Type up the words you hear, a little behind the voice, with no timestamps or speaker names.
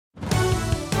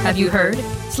Have you heard?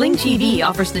 Sling TV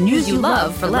offers the news you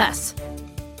love for less.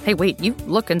 Hey, wait, you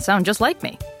look and sound just like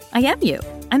me. I am you.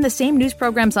 I'm the same news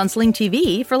programs on Sling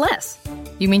TV for less.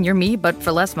 You mean you're me, but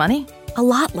for less money? A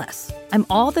lot less. I'm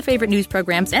all the favorite news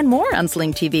programs and more on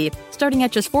Sling TV, starting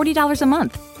at just $40 a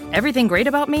month. Everything great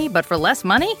about me, but for less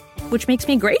money? Which makes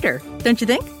me greater, don't you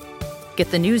think? Get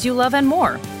the news you love and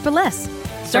more for less.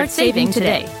 Start saving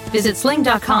today. Visit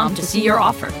sling.com to see your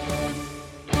offer.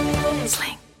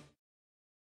 Sling.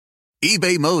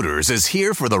 eBay Motors is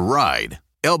here for the ride.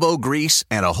 Elbow grease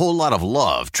and a whole lot of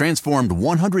love transformed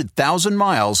 100,000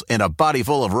 miles and a body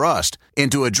full of rust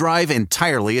into a drive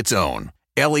entirely its own.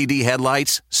 LED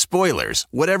headlights, spoilers,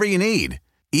 whatever you need.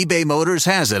 eBay Motors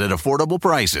has it at affordable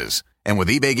prices. And with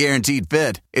eBay Guaranteed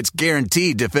Fit, it's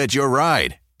guaranteed to fit your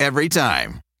ride every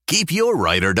time. Keep your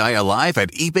ride or die alive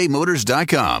at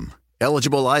ebaymotors.com.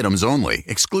 Eligible items only.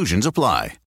 Exclusions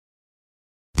apply.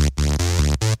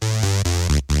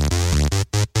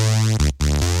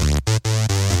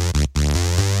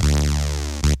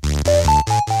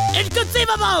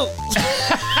 Inconceivable!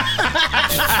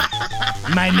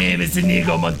 My name is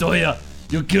Inigo Montoya.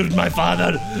 You killed my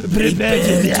father. Prepare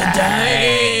to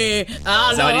die.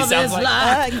 Our love is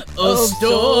like a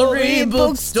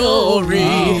storybook story.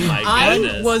 Oh my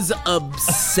goodness. I was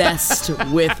obsessed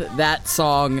with that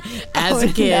song as a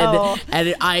kid. No.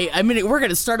 And I mean, we're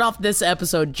going to start off this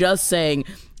episode just saying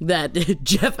that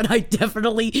Jeff and I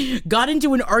definitely got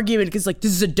into an argument because, like,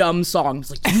 this is a dumb song.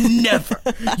 It's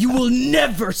like, you will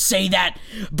never say that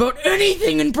about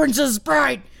anything in Princess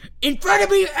Bride in front of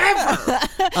me ever.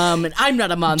 And I'm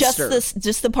not a monster.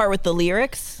 Just the part with the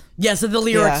lyrics. Yeah, so the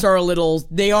lyrics are a little,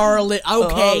 okay.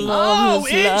 Oh,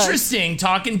 interesting.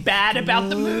 Talking bad about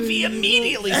the movie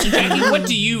immediately. So, Jackie, what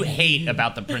do you hate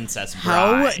about The Princess Bride?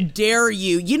 How dare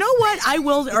you? You know what? I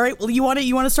will. All right. Well, you want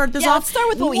to start this off? Let's start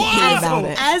with what we hate about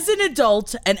it. As an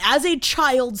adult and as a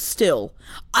child still,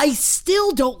 I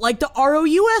still don't like the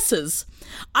ROUSs.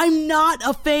 I'm not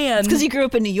a fan. It's because you grew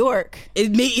up in New York.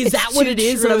 Is that what it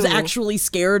is? That I was actually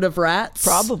scared of rats?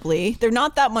 Probably. They're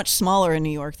not that much smaller in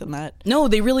New York than that. No,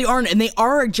 they really aren't. And they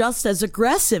are just as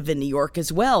aggressive in New York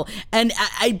as well. And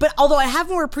but although I have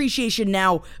more appreciation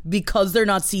now because they're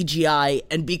not CGI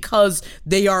and because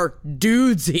they are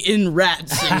dudes in rat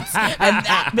suits. And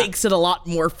that makes it a lot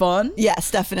more fun.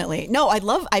 Yes, definitely. No,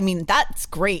 that's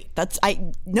great.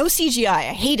 No CGI.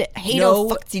 I hate it. I hate no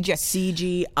fuck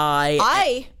CGI.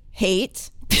 I hate.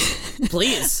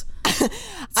 Please.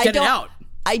 Get it out.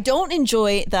 I don't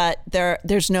enjoy that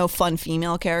there's no fun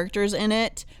female characters in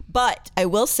it, but I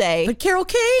will say. But Carol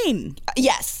Kane.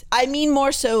 Yes. I mean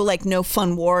more so like no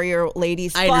fun warrior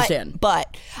ladies. I understand.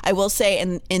 But I will say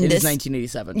in this. It is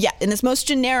 1987. Yeah. In this most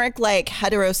generic like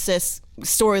hetero-cis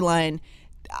storyline,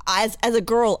 as a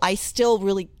girl, I still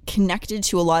really connected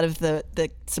to a lot of the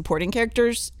supporting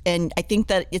characters, and I think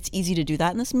that it's easy to do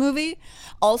that in this movie.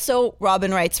 Also,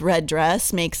 Robin Wright's red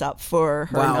dress makes up for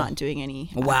her not doing any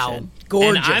action. Wow.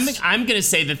 Gorgeous. And I'm going to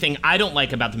say the thing I don't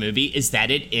like about the movie is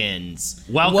that it ends.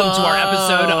 Welcome to our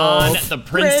episode on The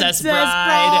Princess Bride.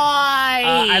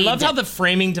 I love how the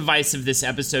framing device of this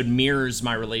episode mirrors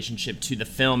my relationship to the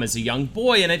film as a young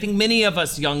boy, and I think many of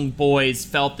us young boys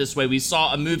felt this way. We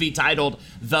saw a movie titled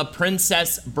The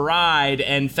Princess Bride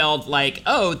and felt like,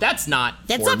 oh, that's not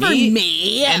for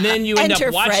me. And then you end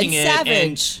up watching it,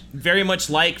 and very much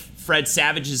like Fred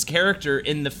Savage's character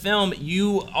in the film,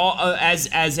 you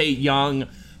as a young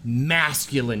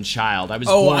masculine child. I was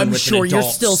born I'm with sure an you're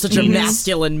adult still such a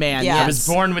masculine man. Yes. I was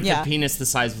born with the penis the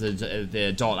size of the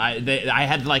adult. I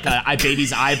had like a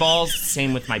baby's eyeballs.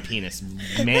 Same with my penis,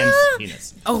 man's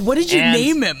penis. Oh, what did you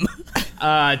name him?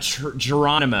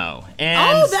 Geronimo.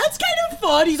 And that's kind of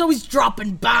fun. He's always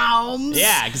dropping bombs.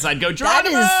 Yeah, because I'd go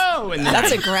Geronimo. And then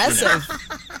that's aggressive.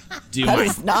 Do that my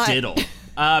is not. diddle.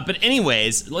 But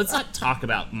anyways, let's not talk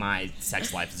about my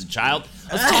sex life as a child.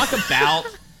 Let's talk about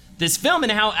this film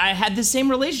and how I had the same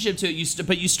relationship to it.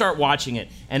 But you start watching it,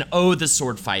 and the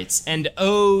sword fights, and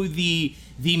the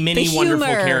many wonderful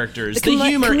characters, the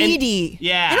humor, comedy.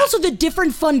 And also the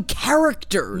different fun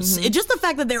characters. It's just the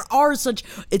fact that there are such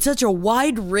a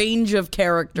wide range of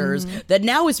characters that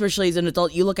now, especially as an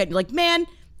adult, you look at and you're like, man,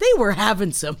 they were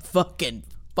having some fucking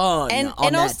fun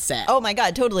on that set. Oh my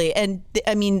God, totally. And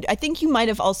I mean, I think you might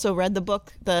have also read the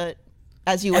book,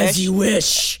 As You Wish. As You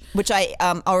Wish. Which I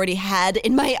already had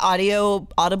in my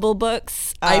Audible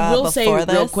books. I will say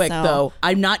real quick, so. though,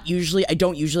 I don't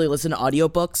usually listen to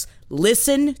audiobooks.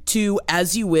 Listen to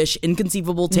As You Wish,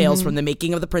 Inconceivable Tales from the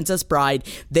Making of the Princess Bride.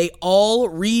 They all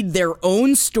read their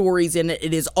own stories in it.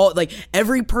 It is all, like,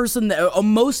 every person,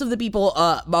 most of the people,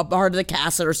 part of the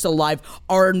cast that are still alive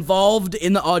are involved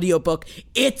in the audiobook.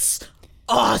 It's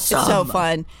awesome. It's so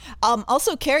fun.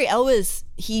 Also, Cary Elwes,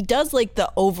 he does like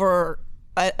the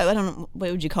I don't know, what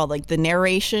would you call it? Like the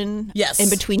narration in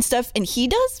between stuff. And he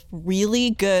does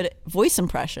really good voice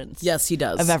impressions. Yes, he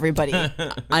does. Of everybody.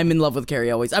 I'm in love with Cary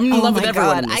Elwes. I'm in love with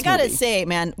everyone in this I gotta movie. say,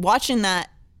 man, watching that,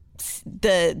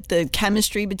 the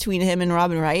chemistry between him and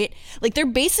Robin Wright, like they're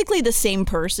basically the same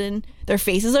person. Their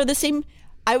faces are the same.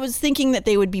 I was thinking that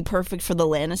they would be perfect for the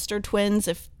Lannister twins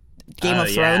if Game of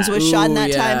Thrones was shot in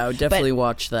that time. I would definitely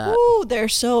watch that. Ooh, they're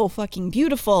so fucking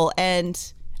beautiful.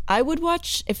 And I would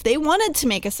watch, if they wanted to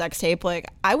make a sex tape, like,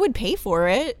 I would pay for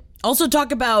it. Also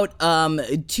talk about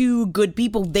two good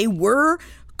people. They were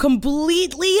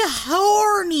completely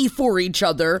horny for each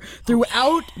other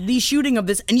throughout the shooting of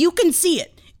this. And you can see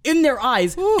it in their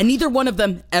eyes. And neither one of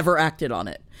them ever acted on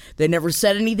it. They never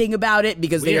said anything about it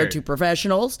because they are two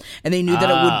professionals and they knew that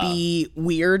it would be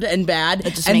weird and bad.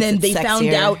 And then they found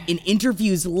out in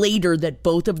interviews later that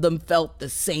both of them felt the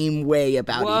same way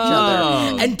about each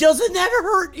other. And doesn't that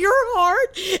hurt your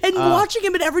heart? And watching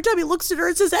him, and every time he looks at her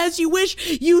and says, "As you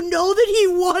wish," you know that he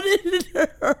wanted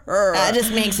her. That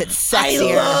just makes it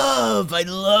sexier. I love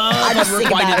I'm just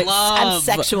thinking about love. I'm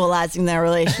sexualizing their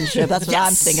relationship. That's what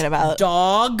I'm thinking about.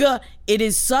 Dog, it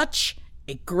is such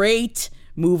a great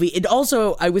movie. It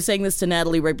also, I was saying this to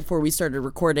Natalie right before we started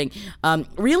recording,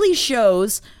 really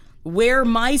shows where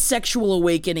my sexual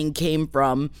awakening came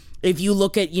from. If you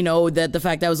look at, the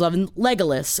fact that I was loving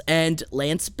Legolas and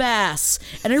Lance Bass.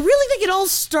 And I really think it all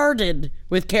started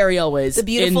with Cary Elwes. The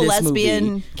beautiful in this lesbian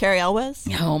movie. Cary Elwes.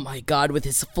 Oh my God, with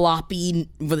his floppy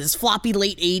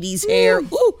late 80s hair.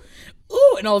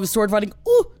 Ooh, and all of his sword fighting.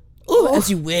 Ooh, as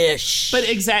you wish. But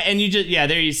and you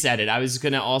there you said it. I was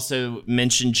going to also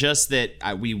mention just that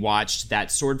we watched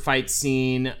that sword fight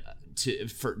scene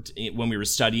when we were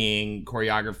studying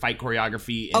fight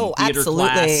choreography in theater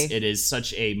class. It is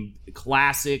such a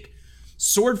classic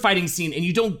sword fighting scene, and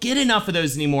you don't get enough of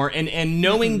those anymore. And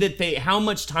knowing that how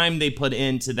much time they put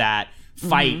into that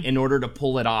fight in order to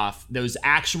pull it off, those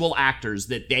actual actors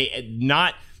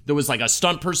there was like a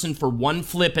stunt person for one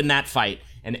flip in that fight.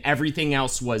 And everything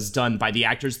else was done by the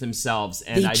actors themselves.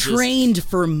 And they trained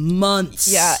for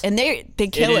months. Yeah, and they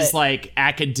kill it. It is like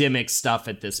academic stuff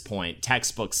at this point,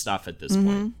 textbook stuff at this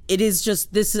point. It is just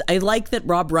I like that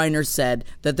Rob Reiner said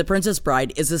that The Princess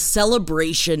Bride is a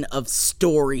celebration of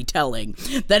storytelling.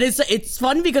 It's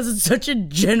fun because it's such a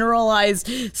generalized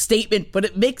statement, but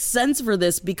it makes sense for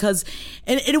this because,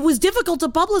 and it was difficult to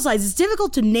publicize. It's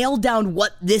difficult to nail down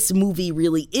what this movie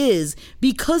really is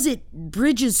because it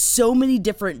bridges so many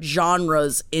different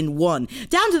genres in one,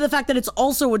 down to the fact that it's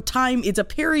also it's a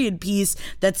period piece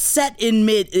that's set in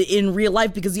real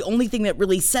life, because the only thing that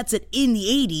really sets it in the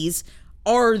 80s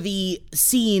are the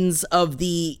scenes of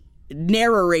the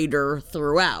narrator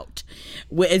throughout.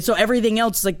 And so everything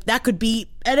else, like, that could be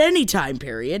at any time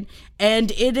period.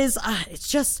 And it is,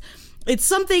 it's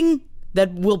something that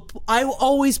I will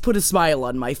always put a smile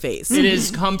on my face. It is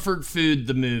comfort food,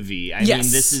 the movie. I mean,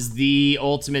 this is the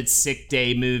ultimate sick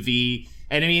day movie.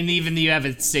 And I mean, even you have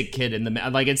a sick kid in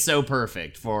it's so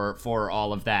perfect for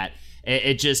all of that.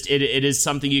 It is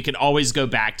something you can always go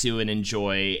back to and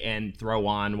enjoy and throw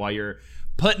on while you're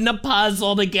putting a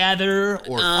puzzle together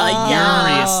or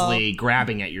furiously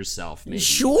grabbing at yourself. Maybe.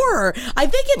 Sure. I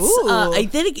think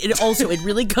it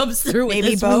really comes through in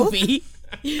this movie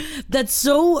that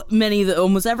so many,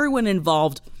 almost everyone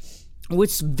involved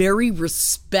was very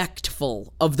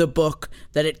respectful of the book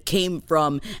that it came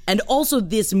from, and also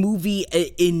this movie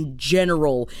in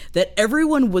general, that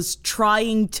everyone was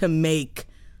trying to make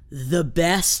the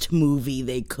best movie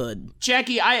they could.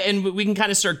 Jackie, and we can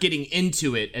kind of start getting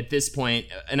into it at this point,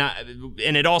 and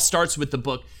it all starts with the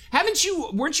book.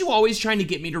 Weren't you always trying to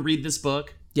get me to read this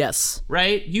book? Yes.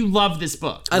 Right? You love this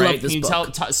book, I right? love this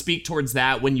book. Can you speak towards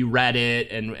that when you read it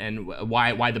and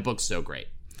why the book's so great?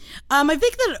 I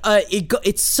think that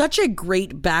it's such a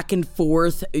great back and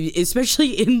forth,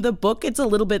 especially in the book. It's a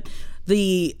little bit,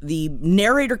 the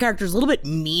narrator character is a little bit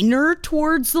meaner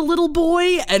towards the little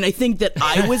boy, and I think that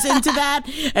I was into that,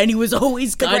 and he was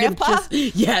always kind of just,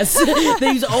 yes,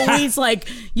 he's always like,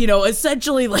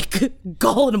 essentially like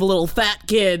calling him a little fat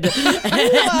kid, and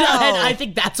I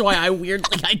think that's why I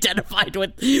weirdly identified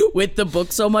with the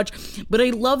book so much. But I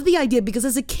love the idea because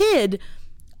as a kid,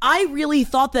 I really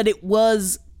thought that it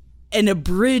was an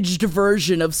abridged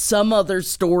version of some other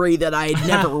story that I had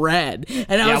never read.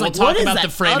 And I was like, we'll talk about the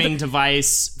framing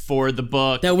device for the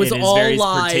book. That was all very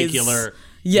lies. Particular.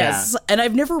 Yes, Yeah. And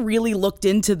I've never really looked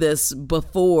into this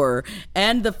before.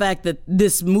 And the fact that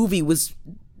this movie was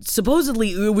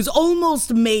supposedly it was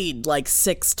almost made like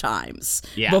 6 times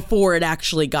before it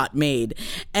actually got made.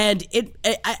 And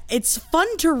it's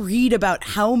fun to read about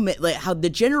how the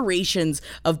generations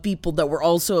of people that were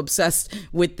also obsessed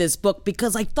with this book,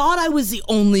 because I thought I was the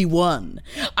only one.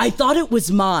 I thought it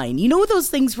was mine. You know those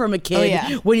things from a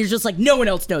kid when you're just like, no one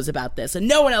else knows about this and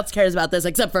no one else cares about this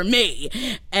except for me.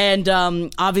 And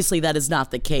obviously that is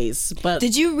not the case. But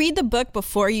did you read the book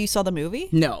before you saw the movie?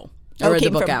 No. I read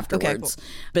the book afterwards. Okay, cool.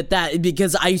 But that,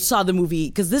 because I saw the movie,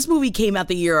 because this movie came out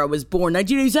the year I was born,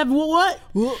 1987, what?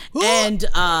 And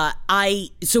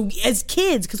so as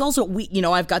kids, because also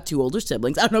I've got 2 older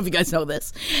siblings. I don't know if you guys know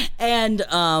this. And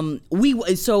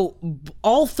so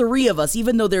all 3 of us,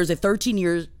 even though there's a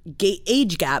 13-year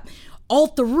age gap, all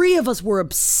 3 of us were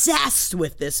obsessed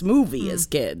with this movie as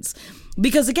kids.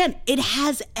 Because again, it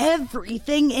has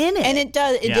everything in it. And it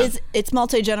does. It's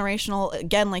multi-generational.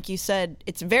 Again, like you said,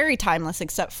 it's very timeless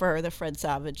except for the Fred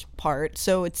Savage part.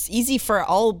 So it's easy for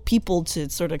all people to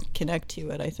sort of connect to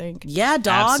it, I think. Yeah,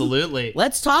 dog. Absolutely.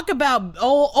 Let's talk about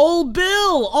old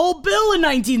Bill. Old Bill in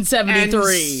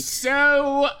 1973. And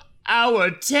so our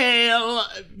tale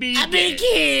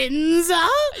begins.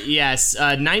 Yes,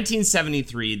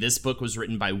 1973. This book was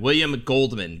written by William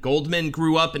Goldman. Goldman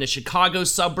grew up in a Chicago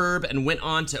suburb and went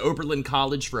on to Oberlin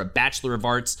College for a Bachelor of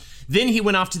Arts. Then he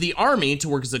went off to the Army to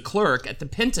work as a clerk at the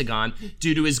Pentagon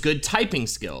due to his good typing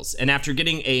skills. And after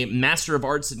getting a Master of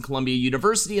Arts in Columbia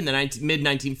University in the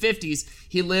mid-1950s,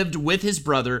 he lived with his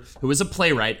brother, who was a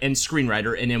playwright and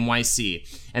screenwriter in NYC.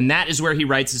 And that is where he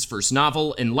writes his first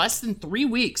novel in less than 3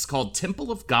 weeks, called Temple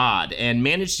of God, and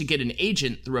managed to get an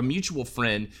agent through a mutual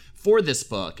friend for this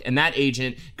book. And that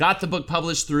agent got the book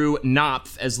published through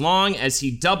Knopf as long as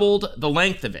he doubled the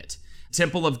length of it.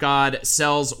 Temple of God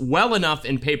sells well enough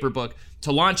in paper book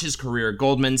to launch his career.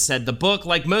 Goldman said, the book,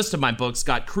 like most of my books,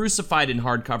 got crucified in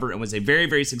hardcover and was a very,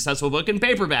 very successful book in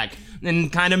paperback.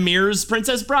 And kind of mirrors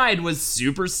Princess Bride, was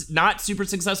not super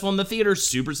successful in the theater,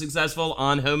 super successful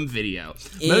on home video.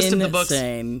 Most of the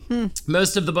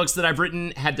books that I've written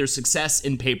had their success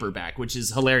in paperback, which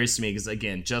is hilarious to me because,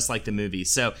 again, just like the movie.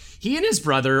 So he and his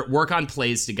brother work on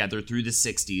plays together through the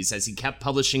 60s as he kept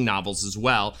publishing novels as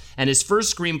well. And his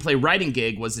first screenplay writing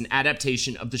gig was an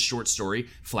adaptation of the short story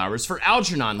Flowers for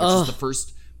Algernon, which was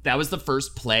the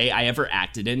first play I ever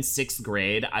acted in. 6th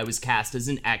grade, I was cast as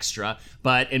an extra,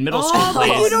 but in middle school plays...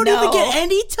 you don't even get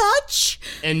any touch?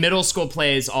 In middle school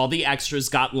plays, all the extras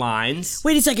got lines.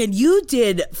 Wait a second, you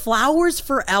did Flowers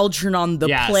for Algernon, the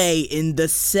play, in the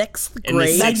 6th grade? In the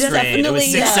 6th grade. It was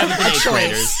 6th, 7th, and 8th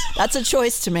graders. That's a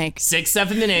choice to make. 6th,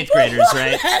 7th, and 8th graders,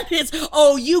 right?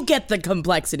 You get the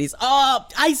complexities.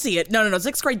 I see it. No,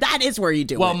 6th grade, that is where you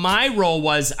do it. Well, my role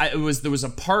was, there was a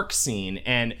park scene,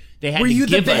 and they had Were to you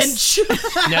give the us... bench?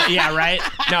 No, yeah, right?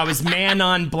 No, I was man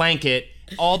on blanket.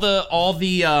 All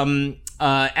the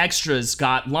extras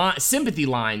got sympathy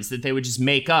lines that they would just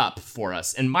make up for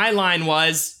us. And my line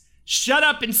was, shut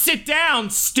up and sit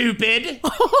down, stupid.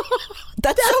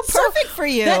 That's so perfect for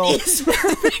you. That is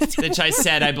perfect. Which I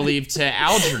said, I believe, to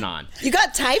Algernon. You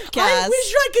got typecast. I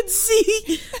wish I could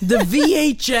see the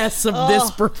VHS of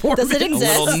this performance. Does it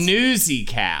exist? A little newsy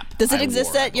cap. Does it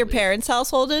exist at your parents'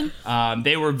 house, Holden?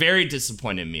 They were very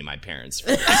disappointed in me, my parents, for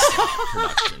this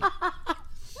production.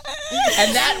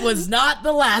 And that was not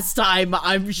the last time,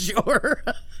 I'm sure.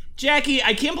 Jackie,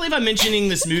 I can't believe I'm mentioning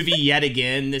this movie yet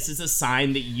again. This is a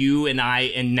sign that you and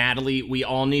I and Natalie, we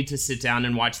all need to sit down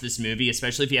and watch this movie,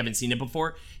 especially if you haven't seen it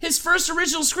before. His first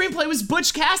original screenplay was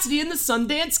Butch Cassidy and the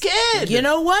Sundance Kid. You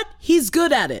know what? He's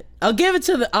good at it. I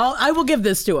will give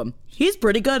this to him. He's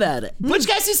pretty good at it. Butch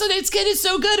Cassidy Sundance Kid is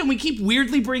so good, and we keep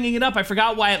weirdly bringing it up. I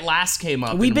forgot why it last came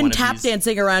up. We've been tap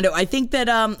dancing around it. I think that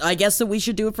I guess that we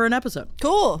should do it for an episode.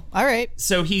 Cool. All right.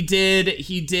 So he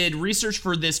did research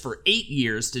for this for 8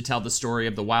 years to tell the story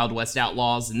of the Wild West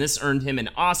Outlaws, and this earned him an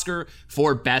Oscar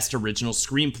for Best Original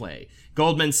Screenplay.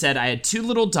 Goldman said, I had 2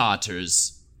 little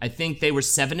daughters. I think they were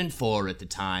 7 and 4 at the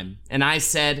time. And I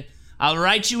said, I'll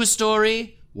write you a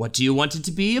story. What do you want it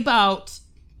to be about?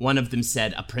 One of them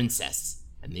said, a princess,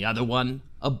 and the other one,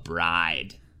 a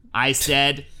bride. I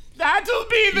said, that'll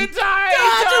be the title!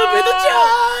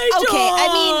 Okay, I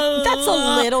mean, that's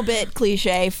a little bit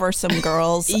cliche for some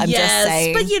girls, I'm just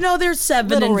saying. But they're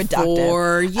 7 and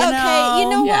 4, you know? You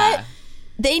know what?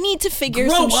 They need to figure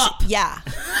Grow up. Yeah.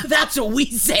 That's what we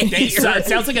say It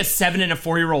sounds like a 7 and a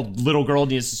 4-year-old little girl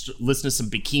needs to listen to some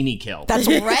Bikini Kill. That's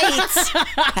right.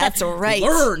 That's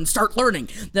right. Start learning.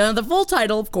 Now, the full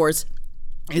title, of course,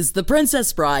 is The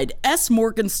Princess Bride, S.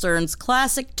 Morgenstern's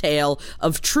classic tale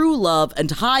of true love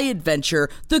and high adventure,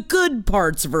 the good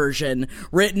parts version,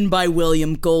 written by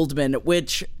William Goldman,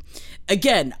 which...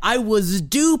 again, I was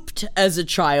duped as a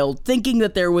child thinking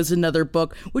that there was another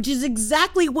book, which is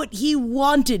exactly what he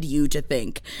wanted you to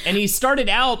think. And he started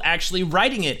out actually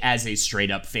writing it as a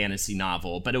straight-up fantasy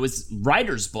novel, but it was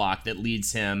writer's block that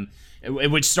leads him,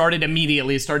 which started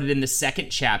immediately. It started in the second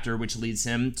chapter, which leads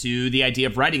him to the idea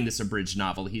of writing this abridged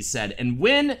novel, he said. And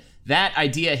when that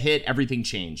idea hit, everything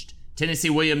changed. Tennessee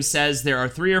Williams says there are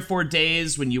 3 or 4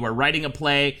 days when you are writing a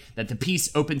play that the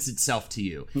piece opens itself to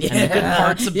you. Yeah. And the good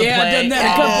parts of the play. I've done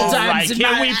that a couple times. Right.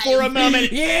 Can't wait for a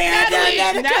moment.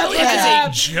 Natalie has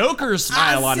a Joker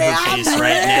smile on her face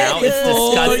right now. It's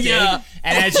disgusting. Yeah.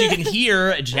 And as you can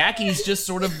hear, Jackie's just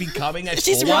sort of becoming a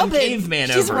full-on caveman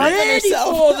over it. Ready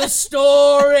for the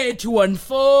story to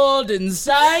unfold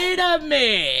inside of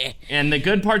me. And the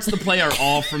good parts of the play are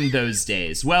all from those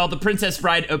days. Well, The Princess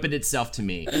Bride opened itself to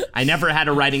me. I never had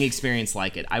a writing experience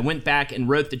like it. I went back and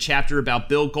wrote the chapter about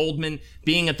Bill Goldman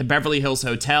being at the Beverly Hills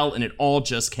Hotel, and it all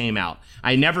just came out.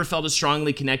 I never felt as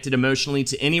strongly connected emotionally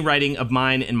to any writing of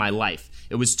mine in my life.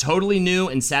 It was totally new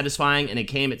and satisfying, and it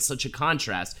came at such a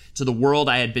contrast to the world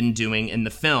I had been doing in the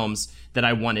films that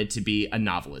I wanted to be a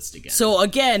novelist again. So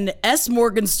again, S.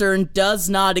 Morgenstern does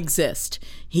not exist.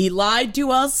 He lied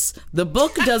to us. The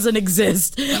book doesn't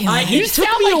exist. You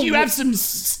sound like you have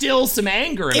some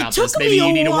anger about this. Maybe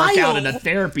you need to work out in a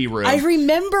therapy room. I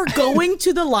remember going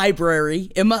to the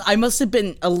library. I must have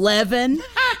been 11,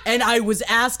 and I was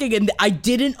asking, and I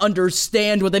didn't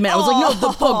understand what they meant. I was like, no,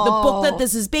 the book that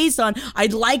this is based on,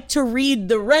 I'd like to read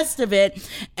the rest of it.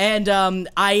 And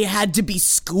I had to be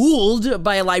schooled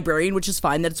by a librarian, which is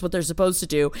fine. That's what they're supposed to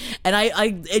do. And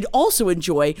I also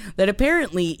enjoy that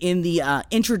apparently in the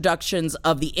introductions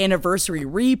of the anniversary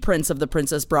reprints of The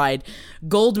Princess Bride,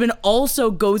 Goldman also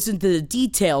goes into the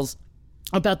details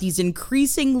about these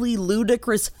increasingly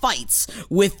ludicrous fights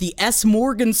with the S.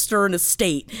 Morgenstern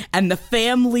estate and the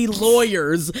family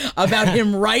lawyers about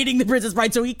him writing The Princess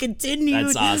Bride. So he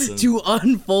continued to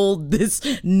unfold this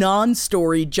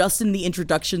non-story just in the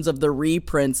introductions of the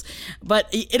reprints. But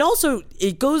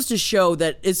it goes to show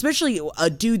that, especially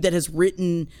a dude that has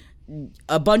written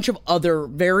a bunch of other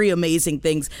very amazing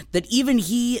things, that even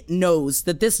he knows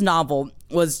that this novel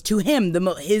was, to him,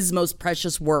 his most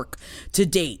precious work to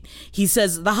date. He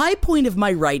says, the high point of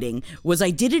my writing was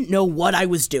I didn't know what I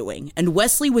was doing, and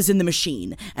Wesley was in the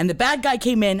machine, and the bad guy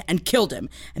came in and killed him.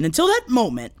 And until that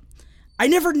moment, I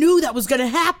never knew that was going to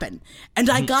happen, and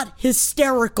I got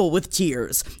hysterical with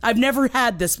tears. I've never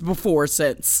had this before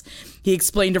since. He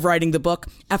explained of writing the book,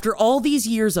 after all these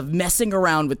years of messing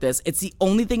around with this, it's the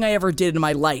only thing I ever did in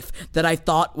my life that I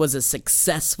thought was a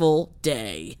successful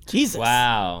day. Jesus.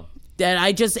 Wow.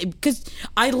 And because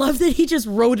I love that he just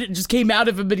wrote it and just came out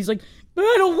of him, but he's like, but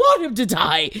I don't want him to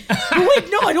die. But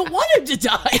wait, no, I don't want him to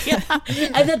die.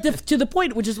 And that to the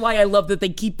point, which is why I love that they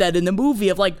keep that in the movie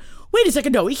of like, wait a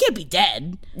second, no, he can't be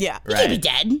dead. Yeah. He can't be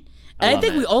dead. And I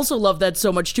think we also love that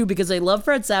so much too, because I love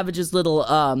Fred Savage's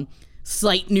little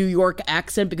slight New York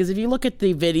accent, because if you look at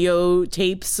the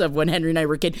videotapes of when Henry and I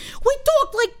were kids, we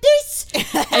talked like this.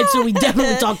 And so we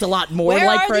definitely talked a lot more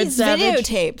like Fred Savage. Where are these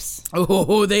videotapes?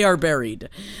 Oh, they are buried.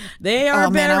 They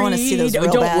are buried. Man, I want to see those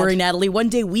real Don't bad. worry, Natalie. One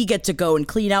day we get to go and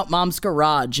clean out Mom's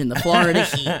garage in the Florida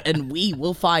heat, and we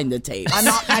will find the tapes.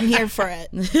 I'm here for it.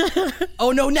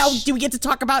 Oh, no, now do we get to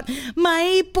talk about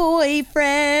my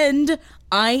boyfriend?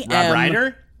 Rob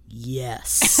Reiner?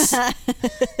 Yes.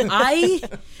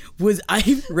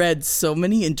 I've read so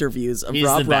many interviews of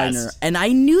Rob Reiner, and I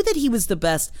knew that he was the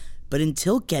best, but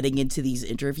until getting into these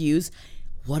interviews,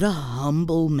 what a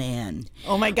humble man.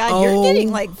 Oh my God, you're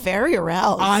getting like very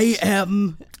aroused. I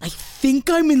think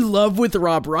I'm in love with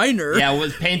Rob Reiner. Yeah,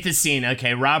 well, paint the scene.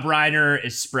 Okay, Rob Reiner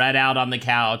is spread out on the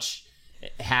couch,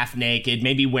 half naked,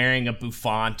 maybe wearing a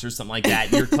bouffant or something like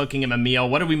that. You're cooking him a meal.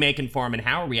 What are we making for him, and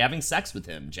how are we having sex with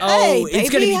him, Jack? Oh,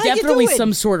 it's going to be definitely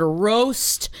some sort of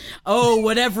roast. Oh,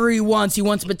 whatever he wants. He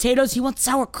wants potatoes. He wants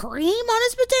sour cream on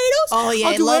his potatoes. Oh, yeah,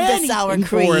 I love the sour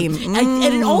cream. And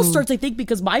it all starts, I think,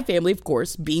 because my family, of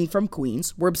course, being from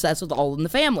Queens, we're obsessed with All in the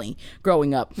Family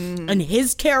growing up. And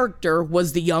his character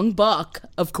was the young buck,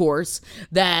 of course,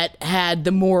 that had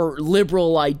the more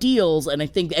liberal ideals, and I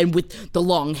think, and with the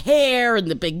long hair and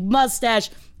the big mustache,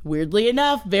 weirdly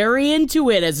enough, very into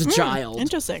it as a child.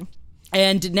 Interesting.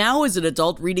 And now as an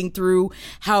adult, reading through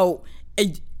how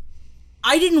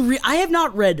I have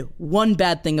not read one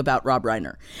bad thing about Rob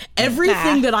Reiner.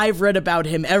 Everything that I've read about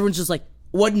him, everyone's just like,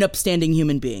 what an upstanding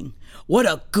human being. What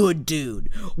a good dude.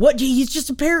 He's just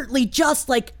apparently just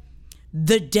like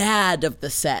the dad of the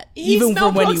set, even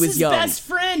from when he was young. He's Mel Brooks' best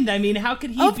friend. I mean, how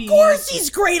could he be? Of course he's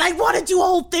great. I want to do a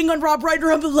whole thing on Rob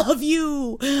Reiner. I love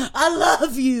you. I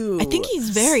love you. I think he's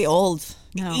very old.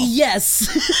 No. Yes.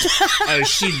 Oh,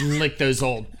 she'd lick those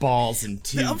old balls in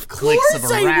two Of clicks of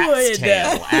course a I rat's would.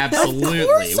 tail. Absolutely. Of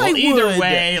course I Well, either would.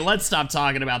 way, let's stop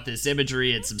talking about this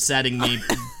imagery. It's upsetting me.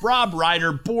 Rob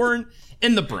Reiner, born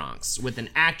in the Bronx, with an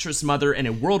actress mother and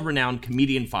a world-renowned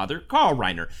comedian father, Carl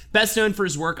Reiner, best known for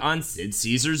his work on Sid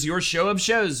Caesar's Your Show of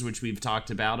Shows, which we've talked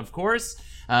about, of course.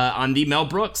 On the Mel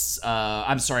Brooks,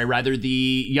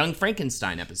 the Young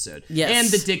Frankenstein episode. Yes. And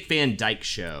the Dick Van Dyke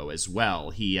Show as well.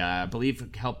 He, I believe,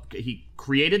 he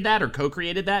created that or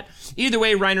co-created that. Either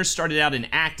way, Reiner started out in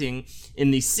acting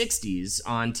in the 60s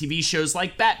on TV shows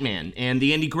like Batman and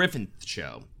The Andy Griffith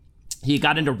Show. He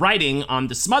got into writing on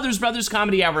the Smothers Brothers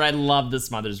Comedy Hour. I love the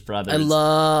Smothers Brothers. I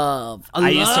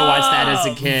used to watch that as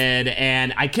a kid,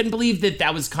 and I couldn't believe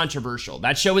that was controversial.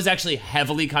 That show was actually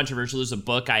heavily controversial. There's a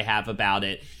book I have about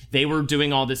it. They were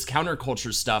doing all this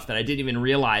counterculture stuff that I didn't even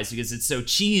realize because it's so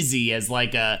cheesy as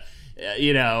like a,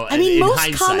 I mean, most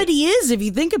hindsight. comedy is, if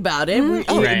you think about it.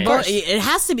 Right. It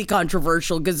has to be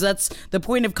controversial because that's the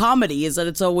point of comedy, is that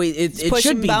it's always it should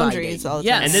pushing be boundaries binding. all the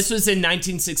Yes. time. And this was in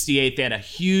 1968. They had a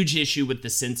huge issue with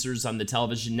the censors on the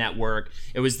television network.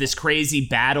 It was this crazy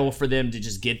battle for them to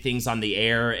just get things on the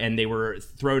air, and they were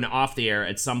thrown off the air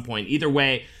at some point. Either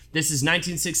way, this is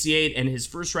 1968, and his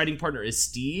first writing partner is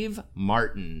Steve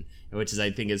Martin, which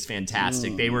I think is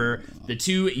fantastic. They were the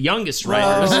two youngest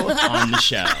writers on the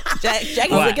show. Jackie's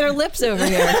licking her lips over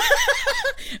here.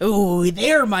 Oh,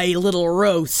 they're my little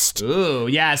roast. Ooh,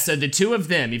 yeah, so the two of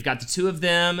them, you've got the two of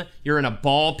them, you're in a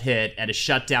ball pit at a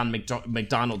shutdown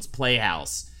McDonald's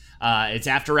Playhouse. It's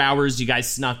after hours, you guys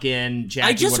snuck in. Jackie,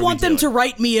 I just want them to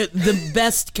write me the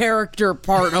best character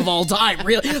part of all time.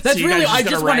 Really, that's you really. guys I just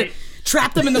just gonna want to write-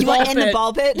 trap them in the You ball want pit. in the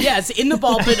ball pit? Yes, in the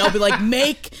ball pit. I'll be like,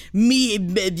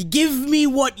 give me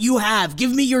what you have.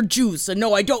 Give me your juice. And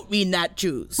no, I don't mean that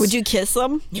juice. Would you kiss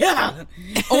them? Yeah,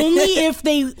 only if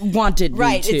they wanted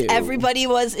Right. me to. Everybody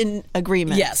was in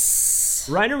agreement. Yes.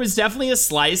 Reiner was definitely a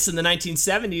slice in the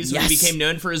 1970s when Yes. he became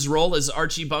known for his role as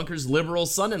Archie Bunker's liberal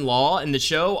son-in-law in the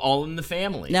show All in the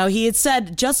Family. Now, he had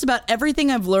said, just about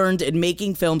everything I've learned in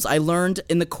making films, I learned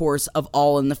in the course of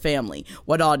All in the Family.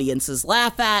 What audiences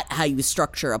laugh at, how you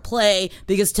structure a play,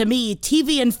 because to me,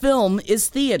 TV and film is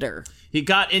theater. He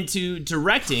got into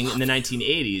directing in the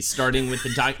 1980s, starting with the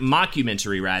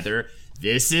mockumentary,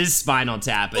 This is Spinal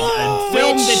Tap, a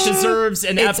film that deserves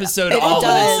an episode all in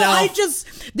itself.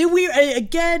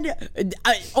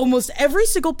 Almost every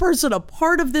single person a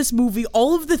part of this movie,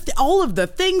 all of the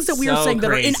things that we are So saying that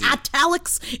are in crazy.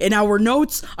 italics in our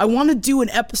notes, I want to do an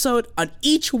episode on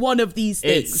each one of these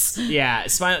things. This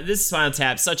is Spinal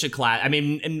Tap, such a class. I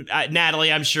mean, and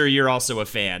Natalie, I'm sure you're also a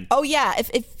fan. Oh yeah.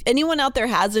 If anyone out there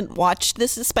hasn't watched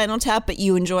This is Spinal Tap, but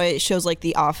you enjoy shows like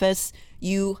The Office,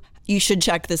 you should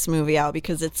check this movie out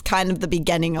because it's kind of the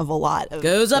beginning of a lot of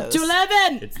Goes up to those.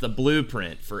 11. It's the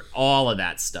blueprint for all of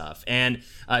that stuff. And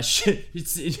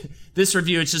this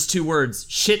review, it's just 2 words: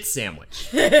 shit sandwich.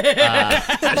 I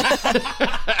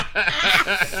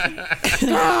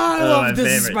love my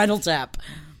this favorite. Spinal Tap.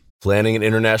 Planning an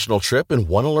international trip and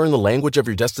want to learn the language of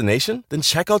your destination? Then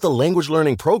check out the language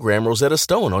learning program Rosetta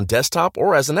Stone on desktop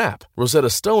or as an app.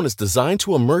 Rosetta Stone is designed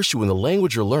to immerse you in the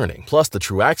language you're learning. Plus, the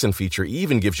True Accent feature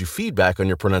even gives you feedback on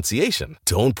your pronunciation.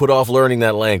 Don't put off learning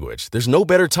that language. There's no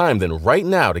better time than right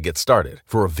now to get started.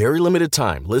 For a very limited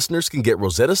time, listeners can get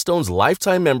Rosetta Stone's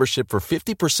lifetime membership for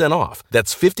 50% off.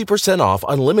 That's 50% off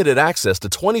unlimited access to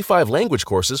 25 language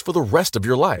courses for the rest of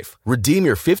your life. Redeem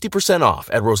your 50% off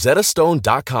at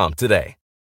rosettastone.com today.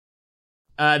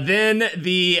 Then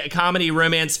the comedy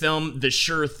romance film The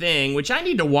Sure Thing, which I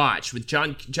need to watch with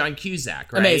John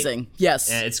Cusack, right? Amazing. Yes.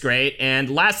 It's great. And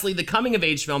lastly, the coming of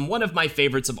age film, one of my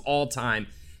favorites of all time,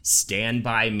 Stand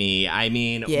By Me. I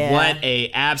mean, Yeah. what a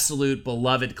absolute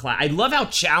beloved class. I love how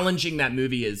challenging that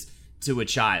movie is to a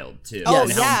child, too. Oh,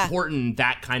 and how yeah. important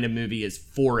that kind of movie is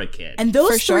for a kid. And those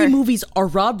For three sure. movies are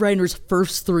Rob Reiner's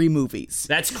first 3 movies.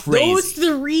 That's crazy. Those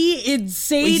 3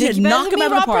 insane You think and you're better knock than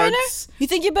them me, out of the Rob parts. Reiner? You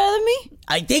think you're better than me?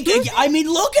 I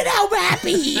mean, look at how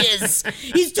happy he is.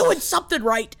 He's doing something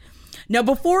right. Now,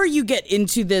 before you get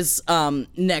into this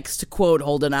next quote,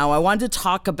 Holden, now, I wanted to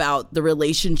talk about the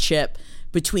relationship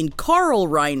between Carl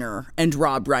Reiner and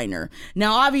Rob Reiner.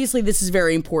 Now, obviously, this is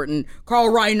very important. Carl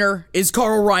Reiner is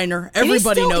Carl Reiner.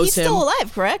 Everybody knows he's him. still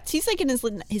alive, correct? He's like in his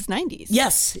 90s.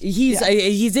 Yes, he's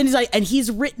in his, and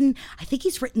he's written, I think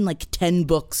he's written like 10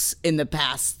 books in the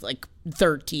past like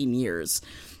 13 years.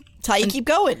 That's how you keep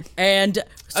going. And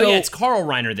so it's Carl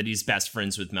Reiner that he's best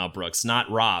friends with Mel Brooks,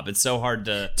 not Rob. It's so hard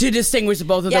to distinguish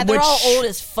both of Yeah, them. they're which, all old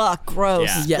as fuck. Gross.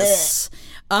 Yeah. Yes.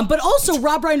 But also,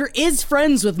 Rob Reiner is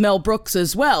friends with Mel Brooks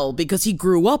as well because he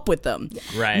grew up with them.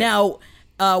 Right. Now,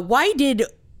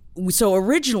 So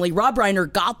originally, Rob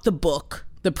Reiner got the book,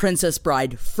 The Princess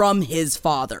Bride, from his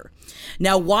father.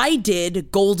 Now, why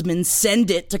did Goldman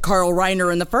send it to Carl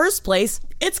Reiner in the first place?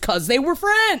 It's because they were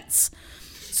friends.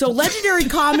 So legendary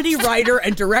comedy writer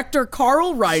and director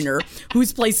Carl Reiner,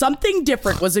 whose play Something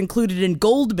Different was included in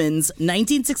Goldman's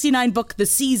 1969 book, The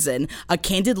Season, A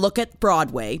Candid Look at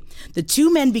Broadway, the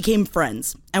two men became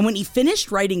friends. And when he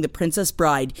finished writing The Princess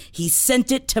Bride, he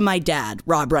sent it to my dad,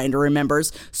 Rob Reiner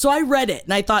remembers. So I read it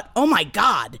and I thought, oh my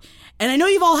God. And I know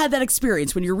you've all had that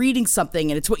experience when you're reading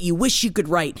something and it's what you wish you could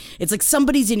write. It's like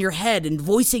somebody's in your head and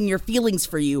voicing your feelings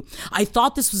for you. I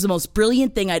thought this was the most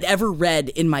brilliant thing I'd ever read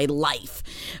in my life.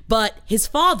 But his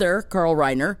father, Carl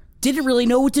Reiner, didn't really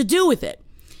know what to do with it.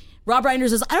 Rob Reiner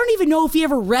says, I don't even know if he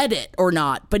ever read it or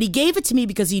not, but he gave it to me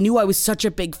because he knew I was such a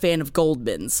big fan of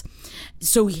Goldman's.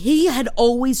 So he had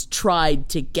always tried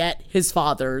to get his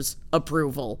father's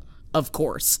approval, of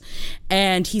course.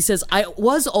 And he says, I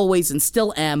was always and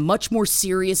still am much more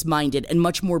serious-minded and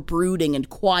much more brooding and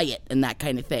quiet and that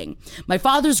kind of thing. My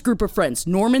father's group of friends,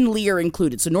 Norman Lear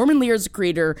included. So Norman Lear is the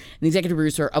creator and the executive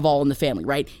producer of All in the Family,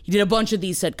 right? He did a bunch of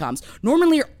these sitcoms. Norman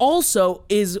Lear also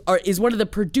is one of the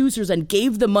producers and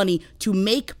gave the money to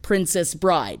make Princess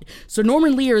Bride. So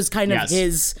Norman Lear is kind of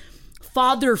his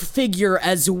father figure,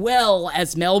 as well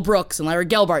as Mel Brooks and Larry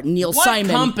Gelbart and Neil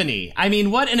Simon. What company? I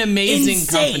mean, what an amazing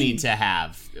company to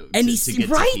have. And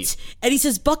and he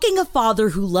says, bucking a father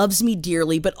who loves me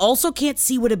dearly, but also can't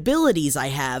see what abilities I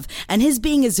have, and his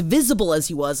being as visible as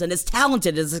he was, and as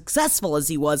talented, as successful as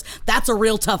he was, that's a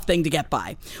real tough thing to get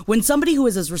by. When somebody who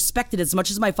is as respected as much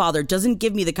as my father doesn't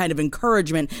give me the kind of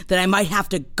encouragement that I might have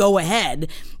to go ahead,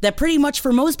 that pretty much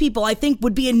for most people, I think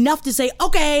would be enough to say,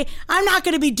 okay, I'm not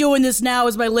going to be doing this now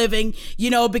as my living,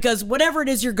 because whatever it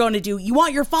is you're going to do, you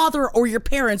want your father or your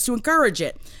parents to encourage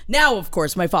it. Now, of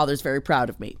course, my father's very proud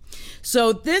of me.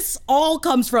 So this all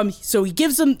comes from, so he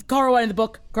gives him Carl Reiner the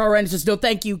book. Carl Reiner says, no,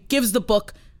 thank you, gives the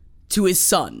book to his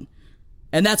son.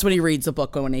 And that's when he reads the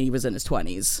book when he was in his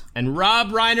 20s. And Rob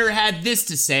Reiner had this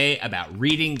to say about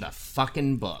reading the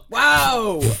fucking book.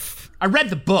 Wow. I read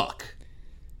the book.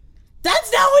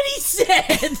 That's not what he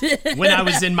said. When I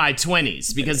was in my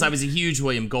 20s, because I was a huge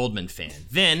William Goldman fan.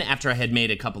 Then, after I had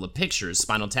made a couple of pictures,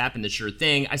 Spinal Tap and The Sure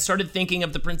Thing, I started thinking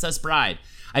of The Princess Bride.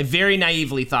 I very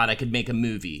naively thought I could make a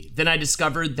movie. Then I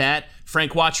discovered that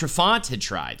Francois Truffaut had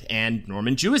tried, and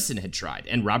Norman Jewison had tried,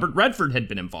 and Robert Redford had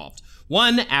been involved.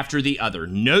 One after the other.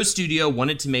 No studio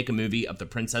wanted to make a movie of The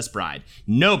Princess Bride.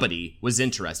 Nobody was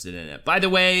interested in it. By the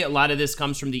way, a lot of this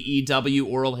comes from the EW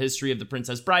Oral History of The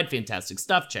Princess Bride. Fantastic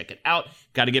stuff. Check it out.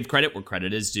 Gotta give credit where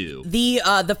credit is due.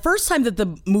 The first time that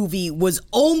the movie was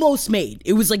almost made,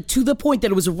 it was like to the point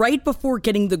that it was right before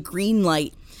getting the green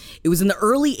light. It was in the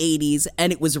early 80s,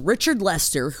 and it was Richard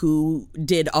Lester who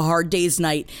did A Hard Day's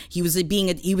Night. He was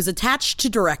attached to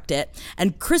direct it,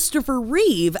 and Christopher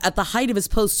Reeve, at the height of his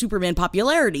post-Superman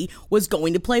popularity, was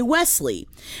going to play Wesley.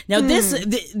 Now,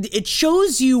 it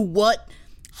shows you what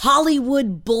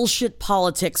Hollywood bullshit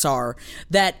politics are,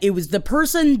 that it was the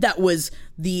person that was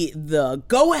the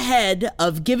go-ahead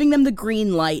of giving them the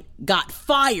green light got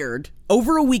fired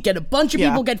over a weekend. A bunch of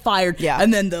people get fired,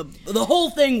 and then the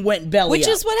whole thing went belly up. Which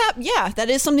is what happened. Yeah,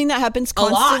 that is something that happens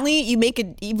constantly. You make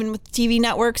it, even with TV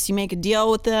networks, you make a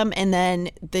deal with them, and then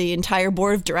the entire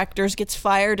board of directors gets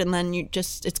fired, and then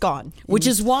it's gone. Which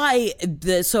is why,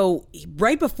 so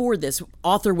right before this,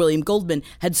 author William Goldman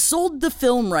had sold the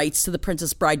film rights to The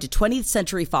Princess Bride to 20th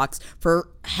Century Fox for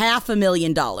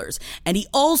 $500,000, and he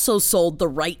also sold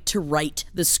the right to write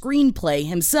the screenplay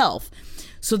himself.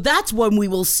 So that's when we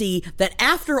will see that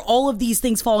after all of these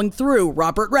things falling through,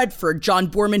 Robert Redford, John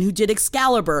Boorman, who did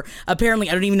Excalibur, apparently,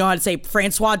 I don't even know how to say,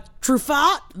 Francois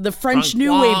Truffaut, the French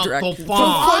New Wave director,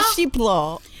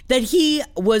 that he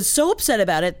was so upset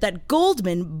about it that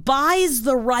Goldman buys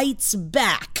the rights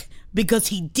back because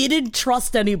he didn't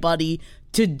trust anybody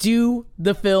to do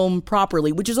the film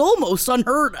properly, which is almost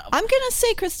unheard of. I'm going to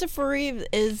say Christopher Reeve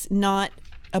is not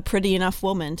a pretty enough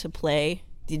woman to play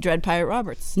the Dread Pirate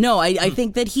Roberts. No, I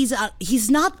think that he's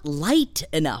not light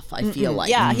enough, I feel like.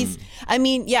 Yeah, he's a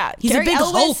big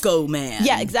Hulko man.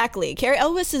 Yeah, exactly. Cary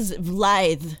Elwes is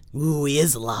lithe. Ooh, he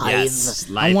is lithe. Yes,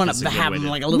 I want to have him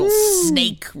like a little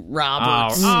snake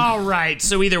Roberts. All right,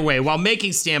 so either way, while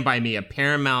making Stand By Me, a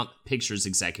Paramount Pictures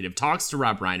executive talks to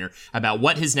Rob Reiner about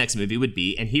what his next movie would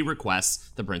be, and he requests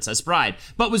The Princess Bride,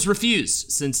 but was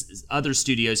refused since other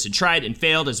studios had tried and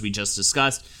failed, as we just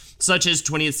discussed. such as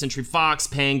 20th Century Fox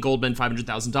paying Goldman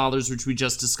 $500,000, which we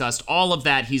just discussed. All of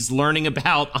that he's learning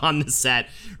about on the set.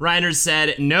 Reiner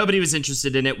said nobody was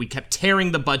interested in it. We kept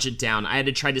tearing the budget down. I had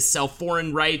to try to sell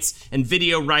foreign rights and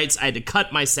video rights. I had to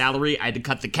cut my salary. I had to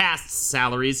cut the cast's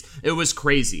salaries. It was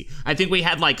crazy. I think we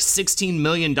had like $16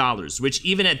 million, which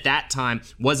even at that time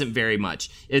wasn't very much.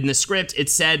 In the script, it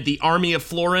said the Army of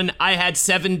Florin. I had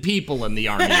 7 people in the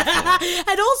Army of Florin.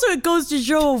 And also it goes to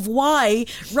show of why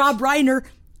Rob Reiner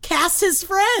casts his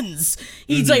friends.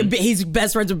 He's like, he's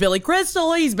best friends with Billy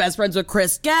Crystal. He's best friends with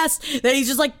Chris Guest. Then he's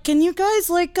just like, can you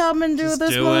guys like come and do Just this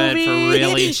do movie? it for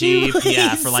really cheap. Yeah,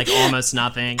 Please. for like almost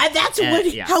nothing. And that's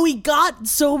how he got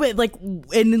so many, like,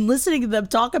 and then listening to them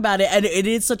talk about it, and it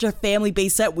is such a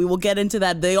family-based set. We will get into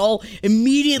that. They all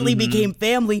immediately became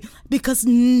family because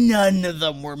none of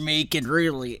them were making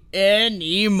really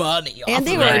any money. And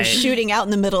they were shooting out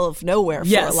in the middle of nowhere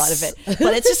for a lot of it.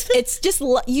 But it's just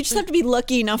you just have to be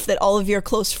lucky enough that all of your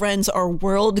close friends are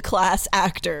world-class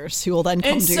actors who will then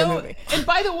come to your movie. And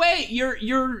by the way,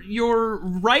 your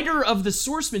writer of the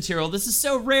source material, this is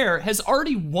so rare, has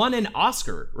already won an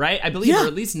Oscar, right? I believe, or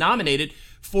at least nominated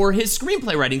for his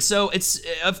screenplay writing. So it's,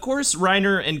 of course,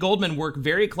 Reiner and Goldman work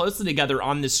very closely together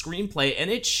on this screenplay,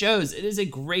 and it shows. It is a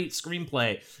great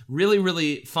screenplay. Really,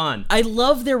 really fun. I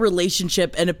love their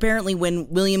relationship, and apparently when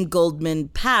William Goldman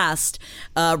passed,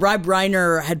 Rob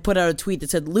Reiner had put out a tweet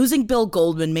that said, "Losing Bill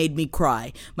Goldman made me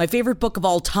cry. My favorite book of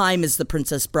all time is The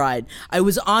Princess Bride. I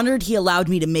was honored he allowed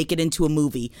me to make it into a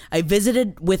movie. I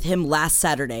visited with him last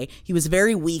Saturday. He was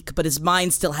very weak, but his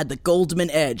mind still had the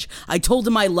Goldman edge. I told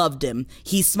him I loved him.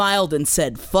 He smiled and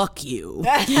said, 'Fuck you.'" And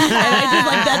I just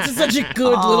like that's such a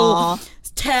good little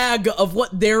tag of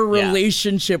what their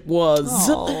relationship was.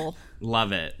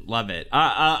 Love it. Love it. All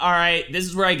right. This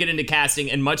is where I get into casting.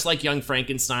 And much like Young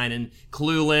Frankenstein and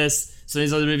Clueless, some of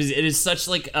these other movies, it is such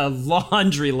like a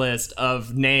laundry list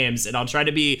of names. And I'll try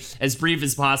to be as brief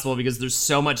as possible because there's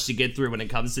so much to get through when it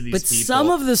comes to these people. But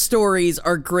some of the stories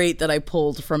are great that I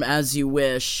pulled from As You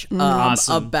Wish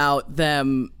Awesome. about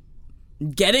them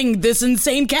getting this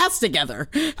insane cast together.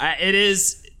 It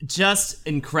is just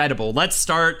incredible. Let's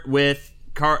start with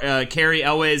Cary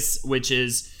Elwes, which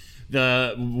is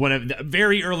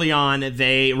very early on.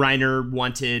 Reiner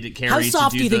wanted Cary. How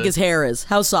soft to do you think his hair is?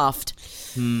 How soft?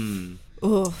 Ooh,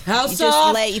 How you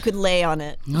soft? just you could lay on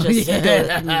it, just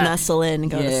go nestle in, and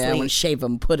go to Yeah, I sleep. want to shave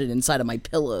him, put it inside of my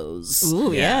pillows.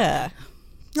 Ooh, yeah.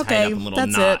 Tie Okay, it up in little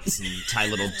that's knots it. and tie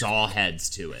little doll heads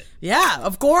to it. Yeah,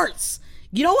 of course.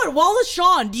 You know what, Wallace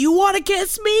Shawn, do you want to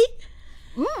kiss me?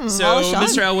 So Wallace Shawn.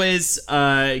 Mr. Elwes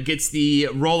gets the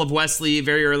role of Wesley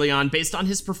very early on based on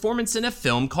his performance in a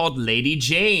film called Lady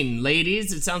Jane.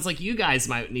 Ladies, it sounds like you guys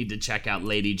might need to check out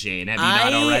Lady Jane. Have you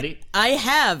not already? I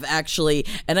have, actually.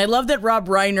 And I love that Rob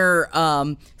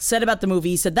Reiner said about the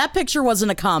movie, he said, "That picture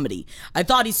wasn't a comedy. I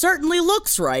thought he certainly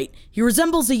looks right. He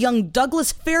resembles a young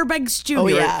Douglas Fairbanks Jr. Oh,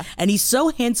 yeah. And he's so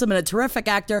handsome and a terrific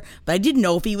actor, but I didn't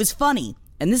know if he was funny.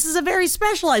 And this is a very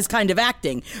specialized kind of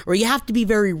acting where you have to be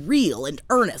very real and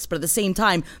earnest, but at the same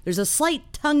time, there's a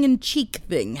slight tongue-in-cheek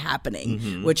thing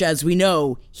happening, which, as we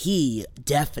know, he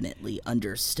definitely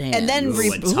understands." And then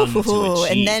a tongue to a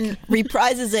cheek. and then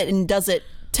reprises it and does it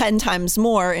 10 times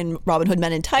more in Robin Hood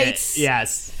Men in Tights.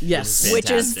 Yes. Yes. It was Which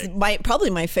is fantastic.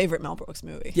 probably my favorite Mel Brooks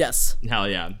movie. Yes. Hell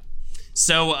yeah.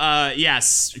 So,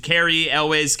 yes, Cary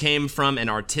Elwes came from an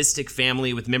artistic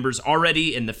family with members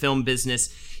already in the film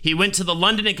business. He went to the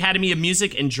London Academy of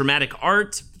Music and Dramatic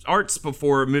Arts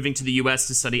before moving to the U.S.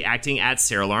 to study acting at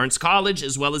Sarah Lawrence College,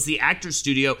 as well as the Actors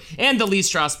Studio and the Lee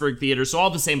Strasberg Theater. So all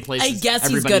the same places I guess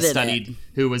he's everybody good at studied it.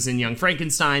 who was in Young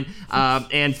Frankenstein,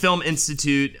 and Film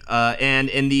Institute. And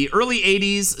in the early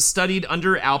 80s, studied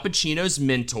under Al Pacino's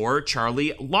mentor,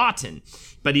 Charlie Lawton.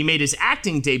 But he made his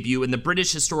acting debut in the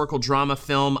British historical drama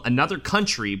film Another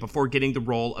Country before getting the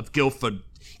role of Guilford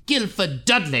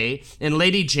Dudley in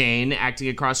Lady Jane, acting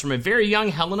across from a very young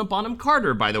Helena Bonham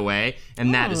Carter, by the way.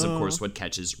 And that is, of course, what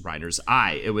catches Reiner's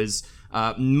eye. It was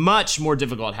much more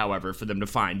difficult, however, for them to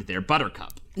find their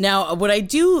buttercup. Now, what I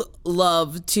do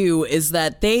love, too, is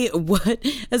that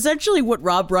essentially what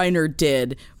Rob Reiner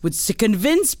did was to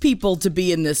convince people to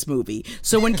be in this movie.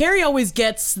 So when Cary always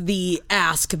gets the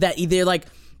ask that they're like,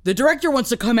 the director wants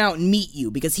to come out and meet you,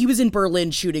 because he was in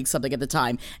Berlin shooting something at the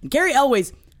time. And Cary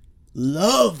Elwes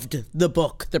loved the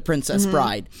book, The Princess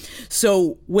Bride.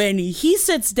 So when he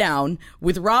sits down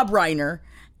with Rob Reiner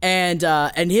and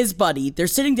his buddy, they're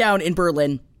sitting down in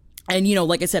Berlin, And,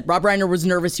 like I said, Rob Reiner was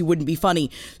nervous he wouldn't be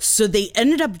funny. So they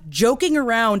ended up joking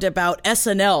around about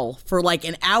SNL for like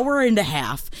an hour and a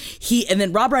half. And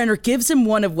then Rob Reiner gives him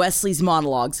one of Wesley's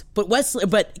monologues.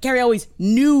 But Cary Elwes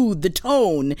knew the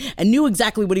tone and knew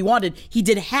exactly what he wanted. He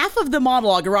did half of the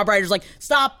monologue, and Rob Reiner's like,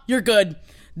 "Stop, you're good.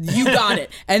 You got it."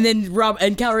 And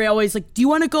then Cary Elwes like, "Do you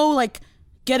want to go like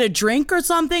get a drink or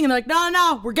something?" And they're like,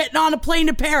 no, we're getting on a plane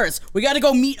to Paris. We got to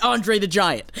go meet Andre the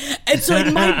Giant. And so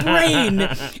in my brain,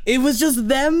 it was just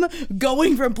them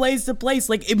going from place to place.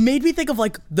 Like, it made me think of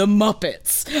like the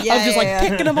Muppets.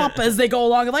 Picking them up as they go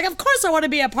along. I'm like, of course I want to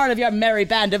be a part of your merry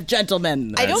band of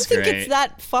gentlemen. I don't think it's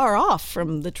that far off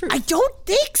from the truth. I don't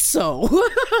think so.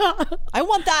 I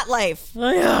want that life.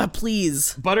 Yeah,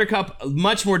 please. Buttercup,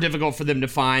 much more difficult for them to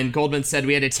find. Goldman said,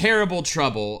 "We had a terrible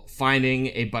trouble finding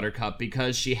a Buttercup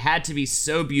because she had to be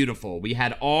so beautiful. We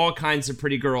had all kinds of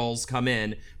pretty girls come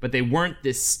in, but they weren't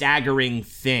this staggering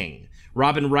thing."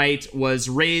 Robin Wright was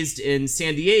raised in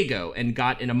San Diego and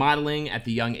got into modeling at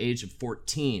the young age of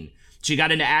 14. She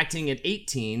got into acting at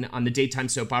 18 on the daytime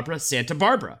soap opera Santa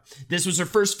Barbara. This was her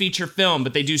first feature film,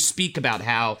 but they do speak about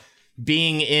how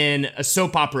being in a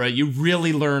soap opera, you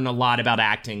really learn a lot about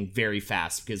acting very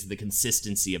fast because of the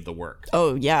consistency of the work.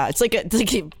 Oh, yeah. It's like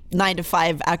a 9 to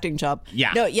 5 acting job.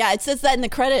 Yeah. No, yeah, it says that in the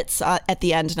credits at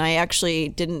the end, and I actually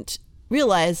didn't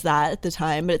realize that at the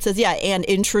time, but it says, and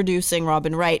introducing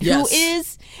Robin Wright, yes, who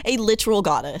is a literal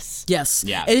goddess. Yes.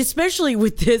 Yeah. And especially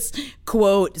with this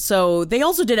quote. So they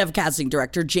also did have a casting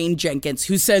director, Jane Jenkins,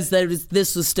 who says that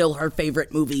this was still her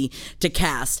favorite movie to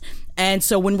cast. And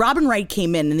so when Robin Wright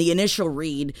came in the initial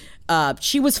read,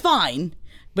 she was fine.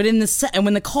 But when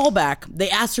the callback, they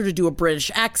asked her to do a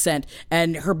British accent,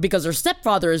 and because her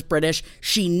stepfather is British,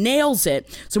 she nails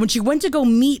it. So when she went to go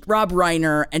meet Rob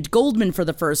Reiner and Goldman for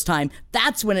the first time,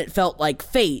 that's when it felt like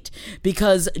fate,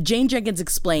 because Jane Jenkins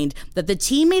explained that the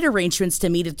team made arrangements to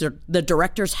meet at the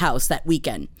director's house that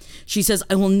weekend. She says,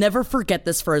 "I will never forget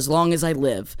this for as long as I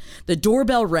live. The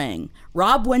doorbell rang.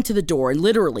 Rob went to the door, and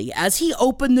literally, as he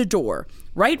opened the door,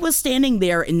 Wright was standing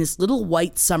there in this little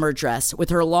white summer dress with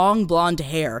her long blonde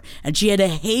hair, and she had a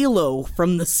halo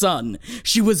from the sun.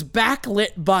 She was backlit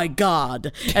by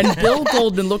God." And Bill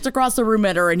Goldman looked across the room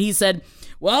at her, and he said,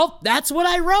 "Well, that's what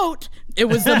I wrote. It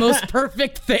was the most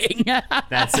perfect thing."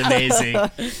 That's amazing.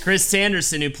 Chris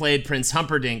Sanderson, who played Prince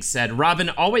Humperdinck, said, "Robin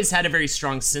always had a very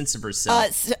strong sense of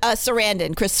herself."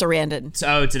 Sarandon, Chris Sarandon.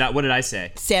 What did I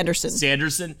say? Sanderson. It's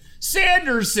Susan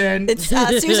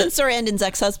Sarandon's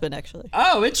ex-husband, actually.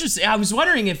 Oh, interesting. I was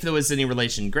wondering if there was any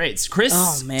relation. Great. It's Chris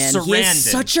Sarandon. He has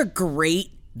such a great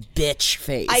bitch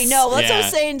face. I know. That's what I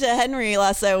was saying to Henry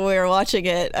last night when we were watching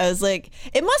it. I was like,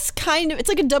 it's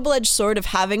like a double-edged sword of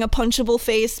having a punchable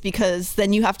face, because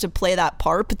then you have to play that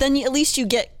part, but then at least you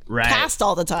get cast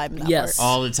all the time. Yes.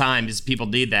 All the time, because people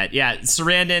need that. Yeah,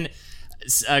 Sarandon.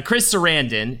 Chris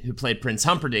Sarandon, who played Prince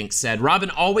Humperdinck, said,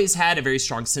 "Robin always had a very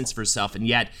strong sense of herself, and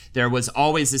yet there was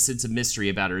always a sense of mystery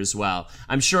about her as well.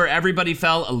 I'm sure everybody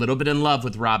fell a little bit in love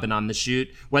with Robin on the shoot,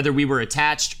 whether we were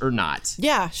attached or not."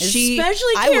 Yeah,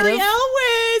 especially Cary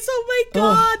Elwes. Oh my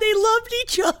God, they loved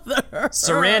each other.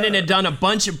 Sarandon had done a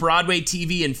bunch of Broadway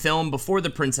TV and film before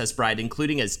The Princess Bride,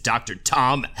 including as Dr.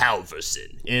 Tom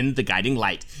Halverson in The Guiding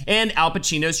Light, and Al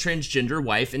Pacino's transgender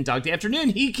wife in Dog Day Afternoon.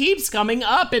 He keeps coming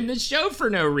up in the show for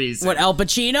no reason. What, Al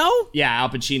Pacino? Yeah, Al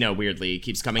Pacino, weirdly,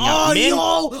 keeps coming up.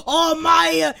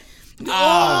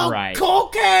 Right.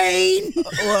 Cocaine!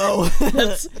 Whoa.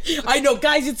 I know,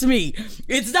 guys, it's me.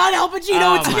 It's not Al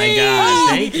Pacino, it's me! God,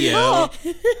 thank you.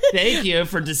 Thank you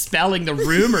for dispelling the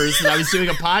rumors that I was doing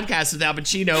a podcast with Al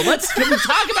Pacino. Can we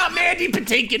talk about Mandy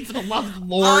Patinkin, for the love of the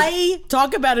Lord?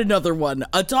 Talk about another one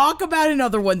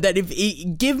that if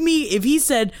he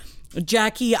said,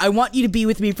 "Jackie, I want you to be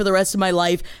with me for the rest of my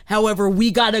life. However,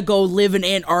 we gotta go live in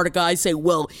Antarctica," I say,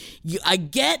 "Well, I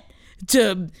get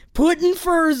to putting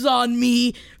furs on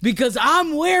me because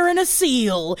I'm wearing a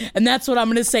seal," and that's what I'm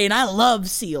gonna say. And I love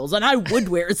seals, and I would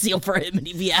wear a seal for him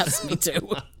if he asked me to.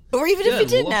 Or even if he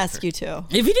didn't ask you to.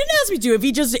 If he didn't ask me to, if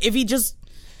he just if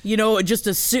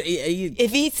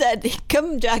he said,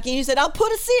 "Come, Jackie," and you said, "I'll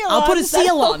put a seal on it." I'll put a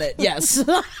seal on it, yes.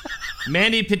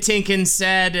 Mandy Patinkin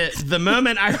said, "The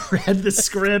moment I read the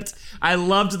script, I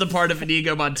loved the part of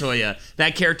Inigo Montoya.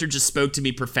 That character just spoke to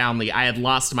me profoundly. I had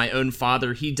lost my own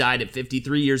father. He died at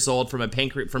 53 years old from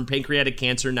pancreatic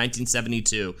cancer in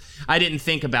 1972. I didn't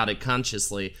think about it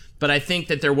consciously, but I think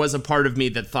that there was a part of me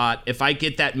that thought, if I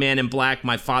get that man in black,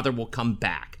 my father will come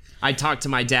back. I talked to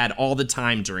my dad all the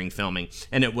time during filming,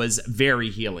 and it was very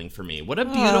healing for me. What a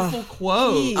beautiful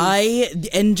quote.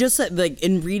 And just like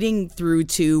in reading through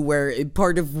too, where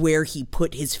part of where he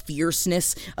put his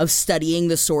fierceness of studying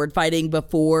the sword fighting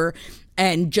before,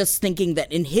 and just thinking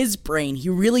that in his brain, he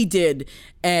really did.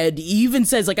 And he even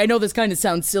says, like, I know this kind of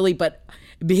sounds silly, but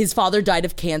his father died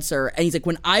of cancer. And he's like,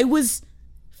 when I was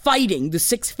fighting the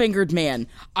six-fingered man,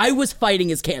 I was fighting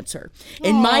his cancer.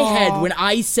 In my head, when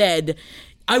I said,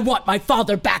 I want my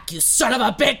father back, you son of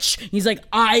a bitch, he's like,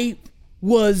 I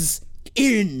was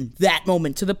in that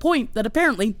moment, to the point that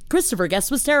apparently Christopher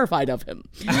Guest was terrified of him.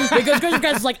 Because Christopher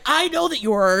Guest was like, I know that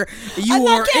you are into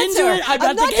it. I'm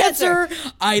not the cancer.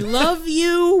 I love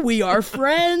you. We are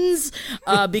friends.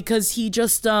 Because he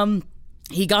just,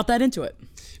 he got that into it.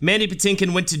 Mandy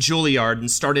Patinkin went to Juilliard and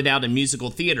started out in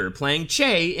musical theater, playing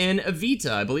Che in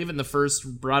Evita, I believe in the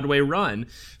first Broadway run,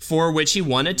 for which he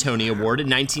won a Tony Award in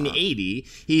 1980.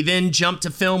 He then jumped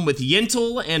to film with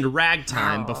Yentl and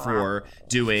Ragtime before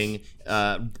doing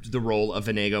the role of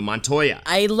Inigo Montoya.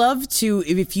 I love to,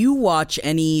 if you watch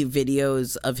any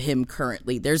videos of him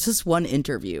currently, there's this one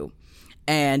interview,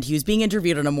 and he was being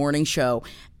interviewed on a morning show,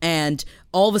 and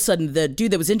all of a sudden the dude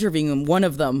that was interviewing him, one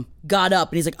of them, got up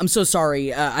and he's like, I'm so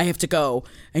sorry, I have to go.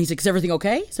 And he's like, is everything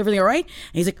okay? Is everything all right?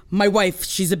 And he's like, my wife,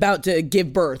 she's about to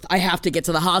give birth. I have to get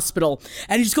to the hospital.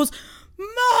 And he just goes,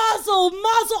 Mazel,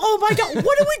 oh my God,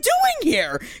 what are we doing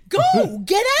here? Go,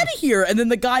 get out of here. And then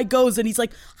the guy goes and he's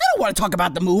like, I don't want to talk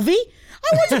about the movie.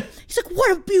 He's like,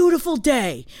 what a beautiful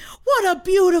day. What a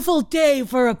beautiful day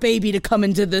for a baby to come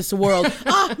into this world.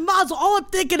 Mazel, all I'm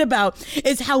thinking about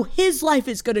is how his life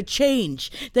is going to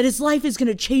change. That his life is going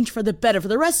to change for the better. For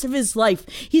the rest of his life,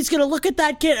 he's going to look at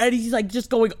that kid and he's like just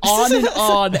going on and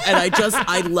on. And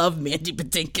I love Mandy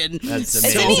Patinkin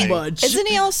so much. Isn't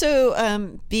he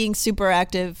also being super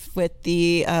active with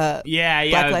the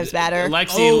Black Lives Matter?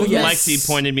 Lexi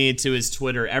pointed me to his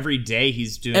Twitter. Every day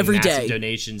he's doing massive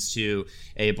donations to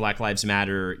a Black Lives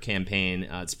Matter campaign.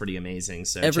 It's pretty amazing.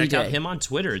 So check out him on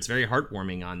Twitter. It's very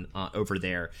heartwarming on over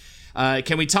there.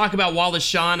 Can we talk about Wallace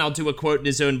Shawn? I'll do a quote in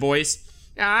his own voice.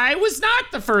 I was not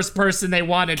the first person they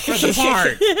wanted for the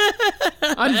part.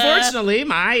 Unfortunately,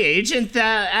 my agent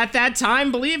at that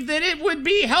time believed that it would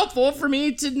be helpful for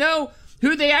me to know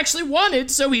who they actually wanted,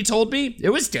 so he told me it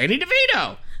was Danny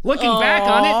DeVito. Looking back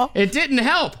on it, it didn't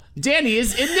help. Danny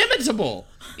is inimitable.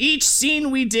 Each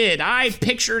scene we did, I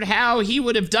pictured how he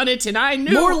would have done it, and I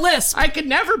knew more lisp. I could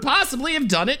never possibly have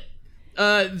done it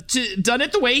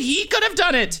the way he could have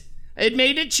done it. It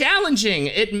made it challenging.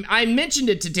 I mentioned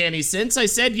it to Danny since. I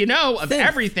said, of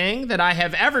everything that I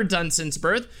have ever done since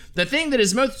birth, the thing that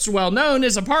is most well known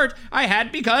is a part I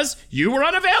had because you were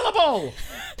unavailable.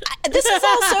 This is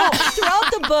also,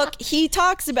 throughout the book, he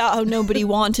talks about how nobody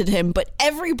wanted him, but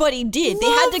everybody did. They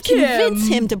had to convince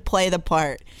him to play the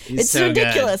part. It's so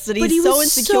ridiculous that he's so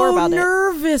insecure about it. But he was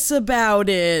so nervous about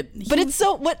it. But it's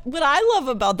so, what I love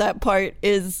about that part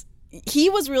is he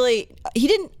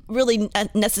didn't really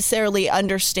necessarily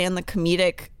understand the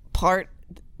comedic part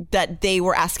that they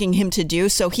were asking him to do.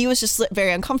 So he was just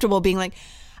very uncomfortable being like,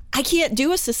 I can't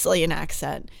do a Sicilian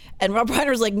accent. And Rob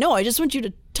Reiner's like, no, I just want you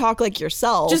to talk like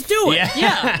yourself. Just do it.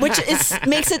 Yeah. Which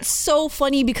makes it so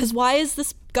funny because why is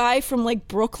this guy from like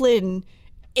Brooklyn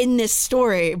in this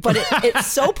story? But it's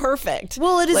so perfect.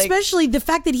 Well, and especially the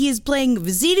fact that he is playing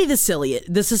Vizzini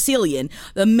the Sicilian,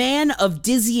 the man of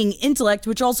dizzying intellect,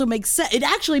 which also makes sense. It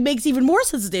actually makes even more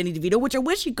sense as Danny DeVito, which I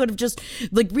wish he could have just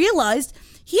realized.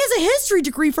 He has a history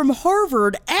degree from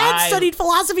Harvard and studied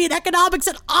philosophy and economics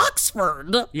at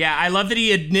Oxford. Yeah, I love that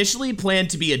he initially planned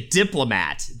to be a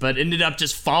diplomat, but ended up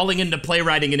just falling into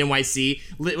playwriting in NYC,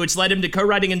 which led him to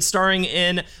co-writing and starring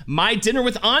in My Dinner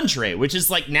with Andre, which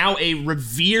is now a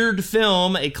revered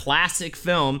film, a classic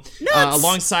film,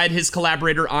 alongside his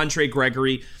collaborator Andre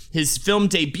Gregory. His film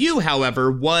debut,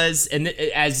 however, was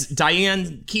as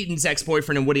Diane Keaton's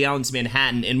ex-boyfriend in Woody Allen's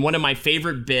Manhattan, in one of my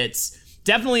favorite bits.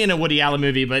 Definitely in a Woody Allen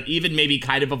movie, but even maybe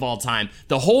kind of all time.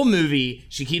 The whole movie,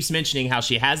 she keeps mentioning how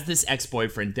she has this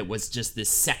ex-boyfriend that was just this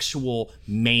sexual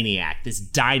maniac, this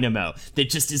dynamo that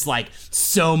just is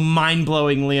so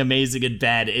mind-blowingly amazing in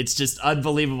bed. It's just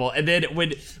unbelievable. And then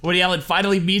when Woody Allen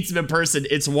finally meets him in person,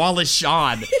 it's Wallace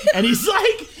Shawn. And he's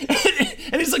like,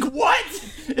 what?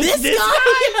 This guy?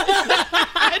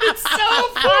 And it's so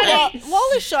funny.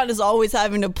 Wallace Shawn is always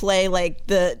having to play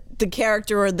the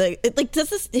character or he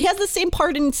has the same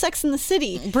part in Sex and the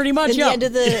City pretty much at the end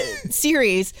of the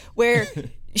series where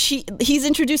he's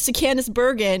introduced to Candice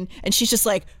Bergen and she's just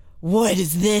like, what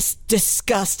is this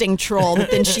disgusting troll? But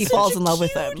then she falls in love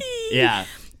with him. Yeah.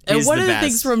 And one of the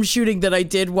things from shooting that I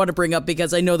did want to bring up,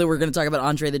 because I know that we're going to talk about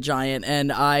Andre the Giant,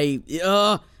 and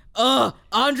Andre,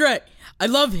 I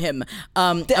love him.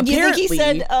 Do you think he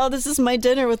said, "Oh, this is my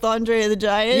dinner with Andre the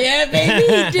Giant"? Yeah, maybe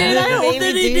he did. I hope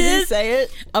that he did say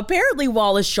it. Apparently,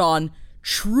 Wallace Shawn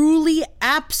truly,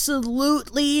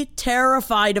 absolutely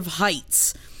terrified of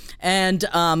heights. And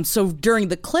so during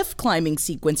the cliff climbing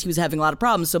sequence, he was having a lot of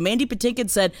problems. So Mandy Patinkin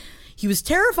said he was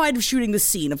terrified of shooting the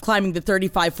scene of climbing the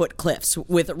 35-foot cliffs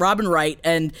with Robin Wright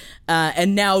and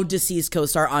now deceased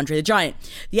co-star Andre the Giant.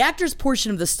 The actor's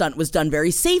portion of the stunt was done very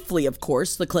safely, of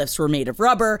course. The cliffs were made of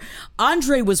rubber.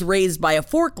 Andre was raised by a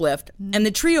forklift, and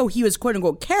the trio he was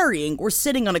quote-unquote carrying were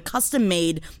sitting on a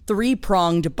custom-made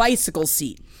 3-pronged bicycle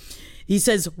seat. He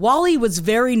says Wally was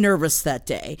very nervous that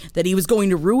day, that he was going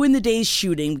to ruin the day's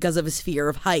shooting because of his fear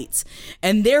of heights.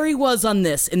 And there he was in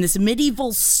this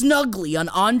medieval snuggly on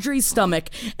Andre's stomach,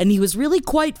 and he was really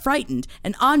quite frightened.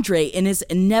 And Andre, in his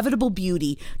inevitable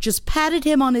beauty, just patted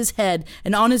him on his head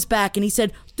and on his back, and he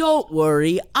said, "Don't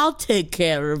worry, I'll take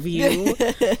care of you."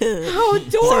 How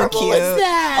adorable so is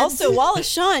that? Also, Wallace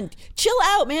Shawn, chill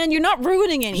out, man. You're not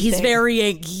ruining anything. He's very,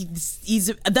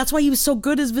 he's that's why he was so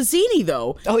good as Vizzini,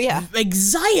 though. Oh, yeah.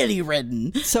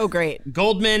 Anxiety-ridden. So great.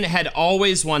 Goldman had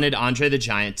always wanted Andre the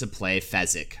Giant to play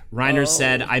Fezzik. Reiner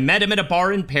said, "I met him at a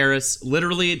bar in Paris.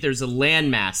 Literally, there's a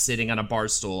landmass sitting on a bar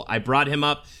stool. I brought him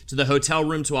up to the hotel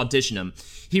room to audition him.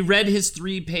 He read his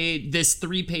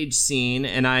three-page scene,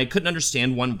 and I couldn't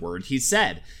understand one word he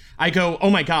said. I go, oh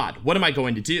my God, what am I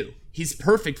going to do? He's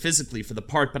perfect physically for the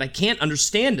part, but I can't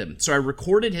understand him. So I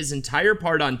recorded his entire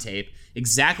part on tape,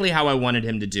 exactly how I wanted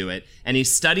him to do it, and he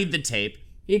studied the tape.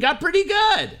 He got pretty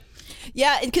good."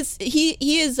 Yeah, because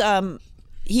he's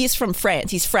from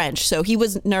France. He's French, so he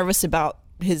was nervous about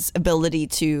his ability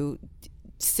to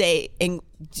say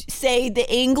the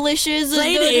Englishes.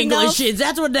 Say the Englishes.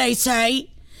 That's what they say.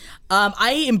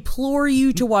 I implore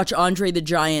you to watch Andre the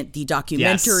Giant, the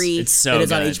documentary. Yes, it's so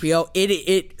that is good. on HBO.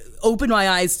 It opened my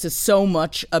eyes to so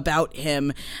much about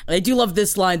him. And I do love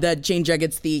this line that Jane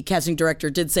Jeggets, the casting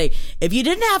director, did say, "If you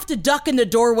didn't have to duck in the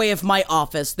doorway of my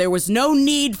office, there was no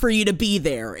need for you to be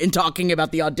there," in talking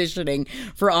about the auditioning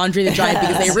for Andre the Giant,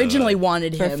 because they originally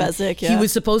wanted him. For Fezzik, yeah. He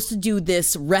was supposed to do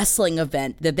this wrestling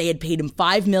event that they had paid him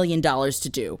 $5 million to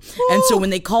do. Woo! And so when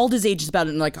they called his agents about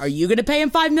it, and like, "Are you going to pay him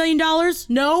 $5 million?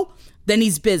 No? Then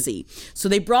he's busy." So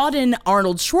they brought in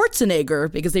Arnold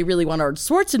Schwarzenegger because they really want Arnold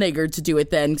Schwarzenegger to do it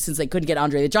then, since they couldn't get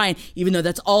Andre the Giant, even though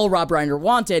that's all Rob Reiner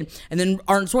wanted. And then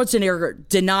Arnold Schwarzenegger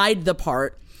denied the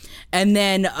part. And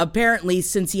then apparently,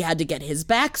 since he had to get his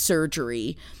back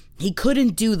surgery, he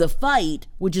couldn't do the fight,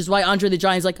 which is why Andre the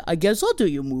Giant's like, "I guess I'll do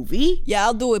your movie." Yeah,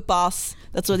 I'll do it, boss.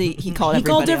 That's what he called everybody. He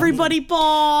called everybody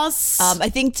boss. I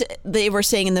think they were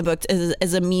saying in the book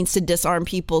as a means to disarm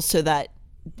people so that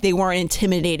they weren't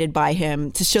intimidated by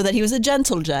him, to show that he was a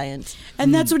gentle giant.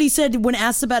 And that's what he said when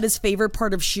asked about his favorite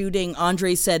part of shooting.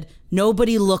 Andre said,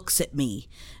 "Nobody looks at me.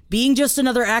 Being just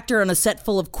another actor on a set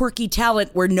full of quirky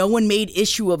talent where no one made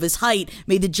issue of his height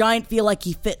made the Giant feel like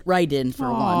he fit right in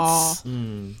for once."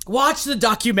 Watch the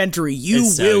documentary.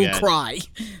 You will cry.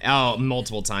 Oh,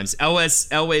 multiple times.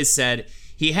 Elwes said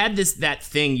he had that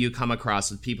thing you come across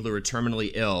with people who are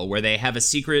terminally ill, where they have a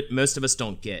secret most of us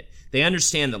don't get. They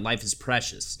understand that life is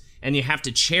precious, and you have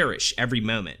to cherish every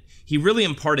moment. He really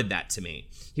imparted that to me.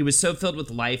 He was so filled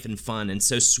with life and fun and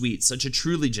so sweet, such a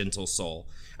truly gentle soul.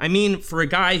 I mean, for a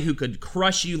guy who could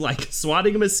crush you like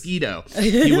swatting a mosquito,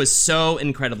 he was so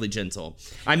incredibly gentle.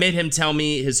 I made him tell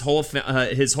me his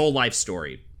whole life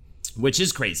story, which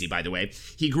is crazy, by the way.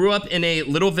 He grew up in a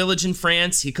little village in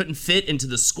France. He couldn't fit into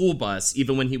the school bus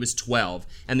even when he was 12.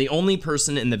 And the only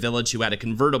person in the village who had a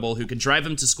convertible who could drive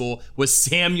him to school was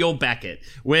Samuel Beckett,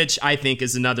 which I think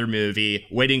is another movie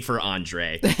waiting for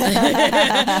Andre.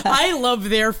 I love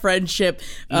their friendship.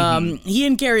 He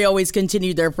and Carrie always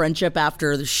continued their friendship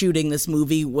after the shooting this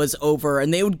movie was over.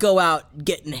 And they would go out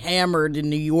getting hammered in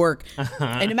New York.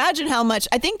 And imagine how much,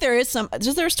 I think is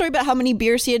there a story about how many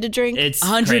beers he had to drink? It's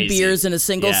 100 crazy. beers in a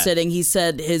single sitting. He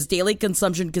said his daily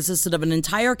consumption consisted of an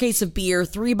entire case of beer,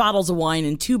 3 bottles of wine,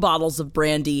 and 2 bottles of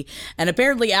brandy. And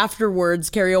apparently afterwards,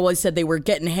 Carrie always said they were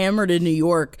getting hammered in New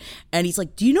York. And he's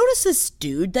like, "Do you notice this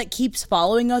dude that keeps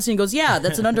following us?" And he goes, "Yeah,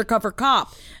 that's an undercover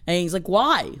cop." And he's like,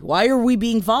 "Why? Why are we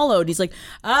being followed?" He's like,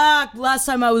 "Last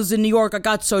time I was in New York, I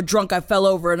got so drunk I fell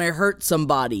over and I hurt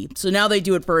somebody. So now they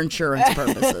do it for insurance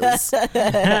purposes."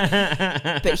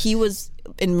 But he was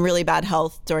in really bad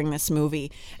health during this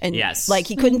movie, and like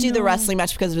he couldn't do the wrestling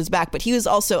match because of his back, but he was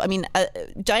also, I mean,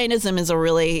 giantism is a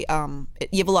really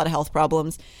you have a lot of health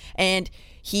problems, and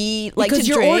he liked to drink because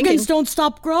your organs don't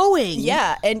stop growing.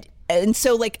 And And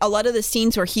so like a lot of the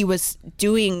scenes where he was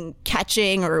doing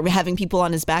catching or having people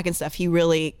on his back and stuff, he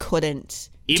really couldn't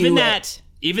even do that. it.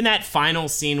 Even that final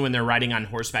scene when they're riding on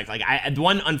horseback, like the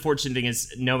one unfortunate thing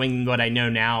is knowing what I know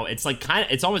now, it's like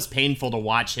it's almost painful to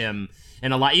watch him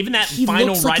and a lot. Even that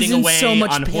final riding away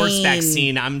on horseback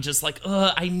scene, I'm just like,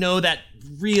 I know that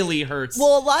really hurts.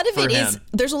 Well, a lot of it is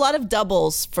there's a lot of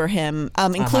doubles for him,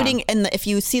 including if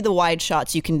you see the wide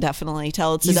shots, you can definitely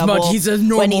tell it's a double. He's a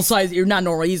normal size. You're not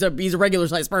normal. He's a regular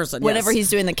sized person. Whenever he's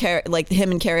doing like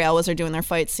him and Carrie Elwes are doing their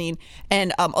fight scene,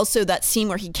 and also that scene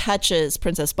where he catches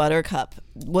Princess Buttercup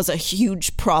was a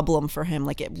huge problem for him.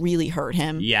 Like it really hurt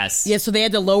him. Yes. Yeah. So they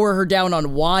had to lower her down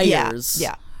on wires.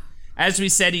 Yeah. As we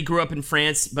said, he grew up in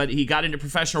France, but he got into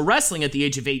professional wrestling at the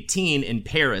age of 18 in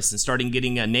Paris and started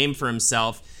getting a name for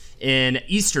himself in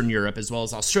Eastern Europe, as well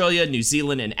as Australia, New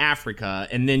Zealand, and Africa,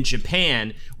 and then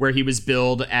Japan, where he was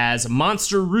billed as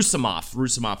Monster Roussimoff.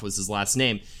 Roussimoff was his last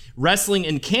name. Wrestling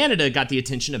in Canada got the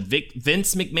attention of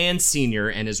Vince McMahon Sr.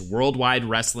 and his Worldwide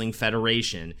Wrestling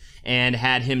Federation, and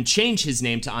had him change his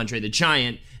name to Andre the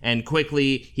Giant, and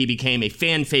quickly he became a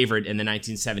fan favorite in the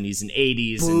 1970s and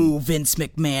 80s. Boo, Vince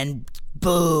McMahon.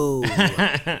 Boo. Watch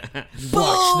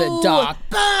the doc.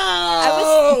 Boo!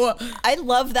 I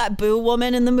love that Boo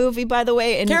woman in the movie, by the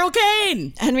way. And Carol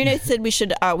Kane. Henry and I said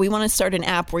we want to start an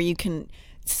app where you can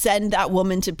send that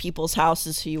woman to people's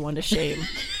houses who you want to shame.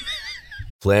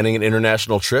 Planning an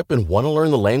international trip and want to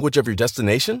learn the language of your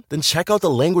destination? Then check out the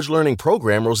language learning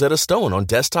program Rosetta Stone on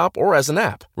desktop or as an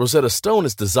app. Rosetta Stone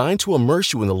is designed to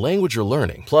immerse you in the language you're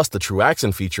learning. Plus, the True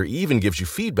Accent feature even gives you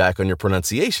feedback on your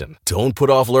pronunciation. Don't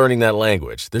put off learning that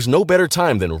language. There's no better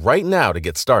time than right now to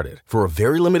get started. For a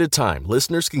very limited time,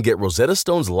 listeners can get Rosetta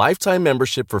Stone's lifetime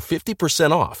membership for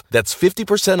 50% off. That's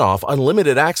 50% off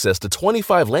unlimited access to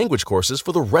 25 language courses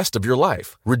for the rest of your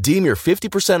life. Redeem your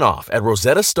 50% off at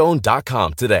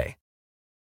rosettastone.com today.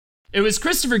 It was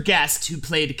Christopher Guest who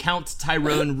played Count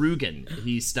Tyrone Rugen.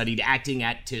 He studied acting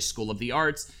at Tisch School of the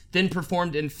Arts, then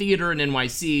performed in theater in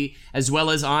NYC, as well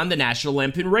as on the National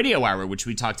Lampoon Radio Hour, which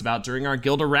we talked about during our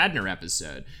Gilda Radner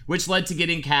episode, which led to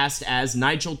getting cast as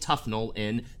Nigel Tufnell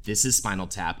in This Is Spinal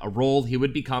Tap, a role he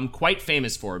would become quite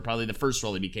famous for, probably the first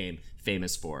role he became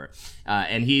famous for.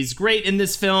 And he's great in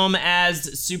this film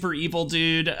as super evil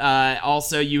dude.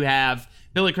 Also, you have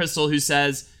Billy Crystal, who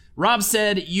says, Rob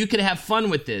said, you could have fun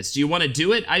with this. Do you want to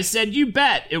do it? I said, you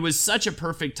bet. It was such a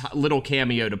perfect little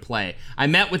cameo to play. I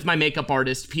met with my makeup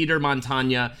artist, Peter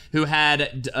Montagna, who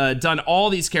had done all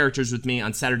these characters with me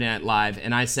on Saturday Night Live,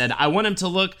 and I said, I want him to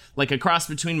look like a cross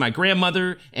between my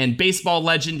grandmother and baseball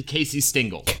legend Casey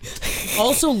Stengel.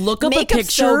 Also, look up Makeup's a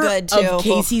picture so good, too. of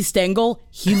Casey Stengel.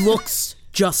 He looks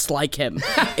just like him.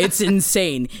 It's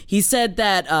insane. He said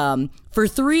that for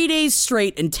 3 days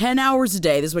straight and 10 hours a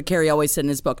day, this is what Carrie always said in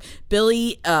his book,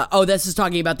 Billy, this is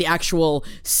talking about the actual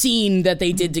scene that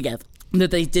they did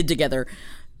together.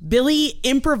 Billy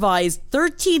improvised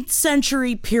 13th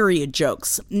century period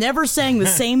jokes, never saying the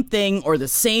same thing or the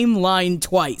same line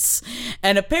twice.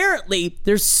 And apparently,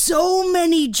 there's so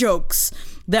many jokes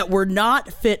that were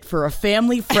not fit for a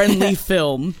family-friendly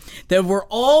film, that were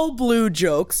all blue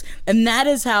jokes, and that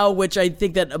is how, which I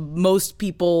think that most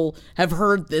people have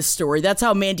heard this story, that's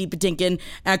how Mandy Patinkin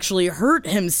actually hurt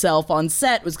himself on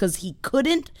set, was because he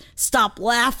couldn't stop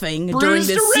laughing during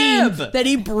this scene that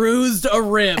he bruised a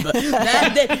rib.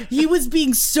 that he was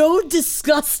being so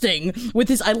disgusting with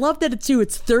his, I love that too,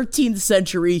 it's 13th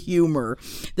century humor,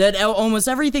 that almost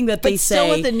everything that they say, still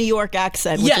with a New York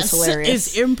accent, which is hilarious,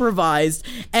 is improvised.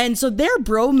 And so their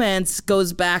bromance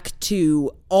goes back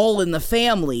to All in the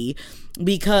Family,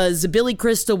 because Billy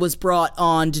Crystal was brought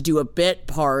on to do a bit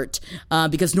part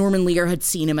because Norman Lear had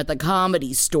seen him at the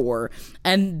Comedy Store,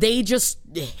 and they just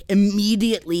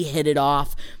immediately hit it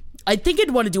off. I think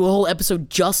I'd want to do a whole episode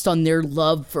just on their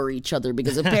love for each other,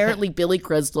 because apparently Billy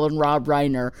Crystal and Rob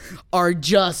Reiner are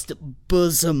just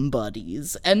bosom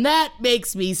buddies, and that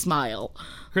makes me smile.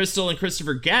 Crystal and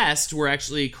Christopher Guest were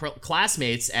actually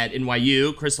classmates at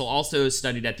NYU. Crystal also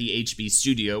studied at the HB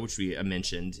Studio, which we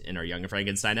mentioned in our Young and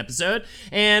Frankenstein episode,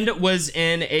 and was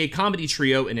in a comedy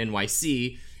trio in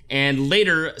NYC, and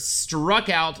later struck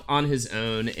out on his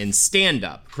own in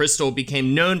stand-up. Crystal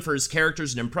became known for his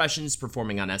characters and impressions,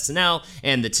 performing on SNL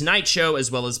and The Tonight Show, as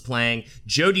well as playing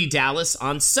Jody Dallas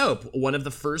on Soap, one of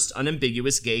the first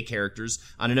unambiguous gay characters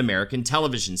on an American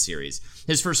television series.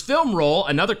 His first film role,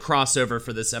 another crossover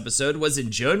for this episode, was in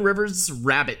Joan Rivers'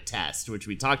 Rabbit Test, which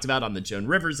we talked about on the Joan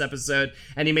Rivers episode,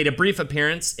 and he made a brief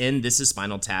appearance in This Is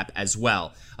Spinal Tap as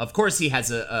well. Of course, he has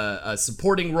a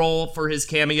supporting role for his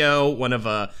cameo, one of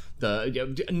the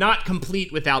not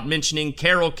complete without mentioning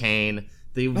Carol Kane,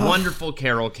 the wonderful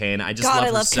Carol Kane. I just God, love I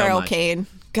her love so Carol much. Kane.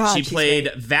 God, She she's played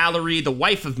great. Valerie, the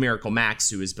wife of Miracle Max,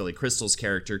 who is Billy Crystal's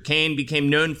character. Kane became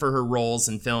known for her roles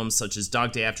in films such as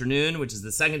Dog Day Afternoon, which is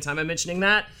the second time I'm mentioning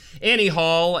that, Annie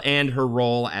Hall, and her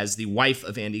role as the wife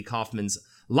of Andy Kaufman's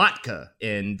Latka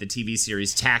in the TV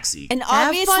series Taxi. And fun,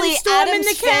 obviously, Storm in Adam's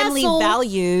the Family Castle.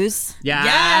 Values.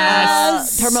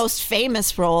 Yes! Her most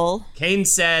famous role. Kane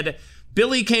said,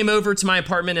 Billy came over to my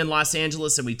apartment in Los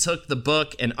Angeles and we took the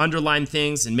book and underlined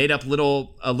things and made up a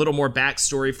little more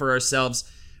backstory for ourselves.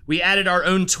 We added our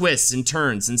own twists and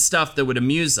turns and stuff that would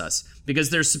amuse us because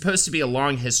there's supposed to be a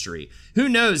long history. Who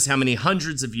knows how many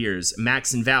hundreds of years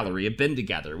Max and Valerie have been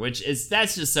together,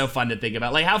 that's just so fun to think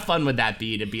about. Like, how fun would that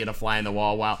be to be in a fly on the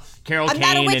wall while Carol I'm Kane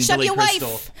not a and witch, I'm Billy your Crystal...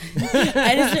 wife.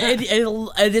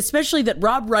 And especially that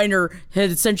Rob Reiner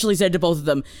had essentially said to both of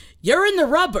them, "You're in the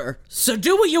rubber, so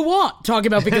do what you want." Talking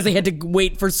about because they had to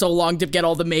wait for so long to get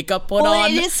all the makeup put Well,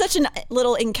 on. it is such a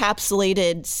little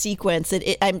encapsulated sequence.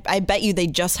 I bet you they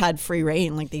just had free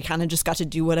reign. Like, they kind of just got to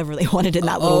do whatever they wanted in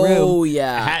that little room. Oh,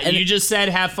 yeah. You just said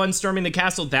have fun storming the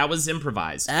castle. That was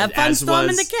improvised. Have fun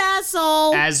storming the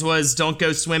castle. As was don't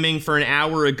go swimming for an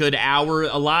hour, a good hour,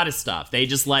 a lot of stuff. They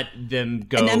just let them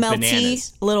go An MLT,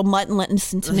 bananas. a little mutton,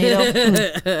 lettuce, and tomato.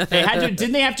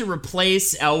 Didn't they have to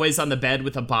replace Elway's on the bed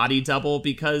with a body double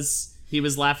because he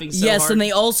was laughing so Yes, hard? and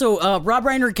they also, Rob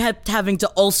Reiner kept having to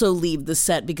also leave the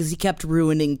set because he kept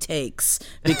ruining takes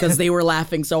because they were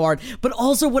laughing so hard. But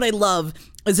also what I love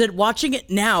is that watching it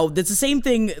now, that's the same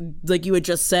thing like you had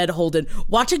just said, Holden.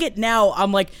 Watching it now,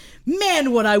 I'm like,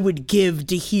 man, what I would give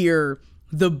to hear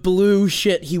the blue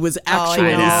shit he was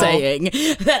actually saying.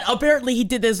 That apparently he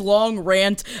did this long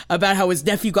rant about how his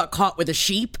nephew got caught with a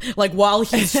sheep, like while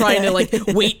he's trying to like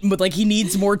wait, but like he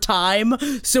needs more time.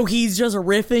 So he's just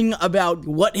riffing about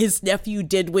what his nephew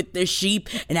did with the sheep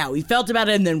and how he felt about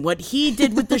it, and then what he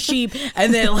did with the sheep,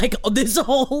 and then like this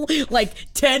whole like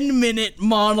 10-minute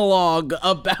monologue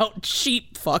about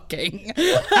sheep fucking.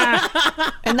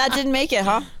 And that didn't make it,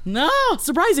 huh? No,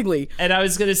 surprisingly. And I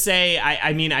was going to say,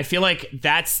 I mean, I feel like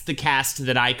that's the cast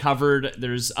that I covered.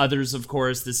 There's others, of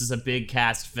course. This is a big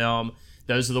cast film.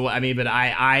 Those are the, I mean, but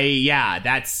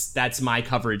that's my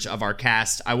coverage of our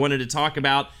cast. I wanted to talk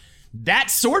about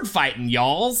that sword fighting,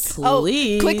 y'alls.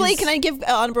 Please. Oh, quickly, can I give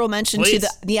honorable mention Please. to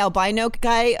the albino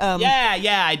guy?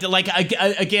 Yeah. I did, like,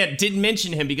 again, didn't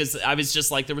mention him because I was just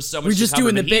like, there was so much We're to just cover,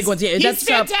 doing but the big ones. Yeah, he's that's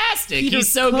fantastic. Peter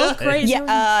He's so Cook, good. right? Yeah,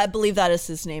 I believe that is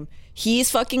his name. He's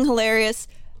fucking hilarious.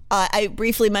 I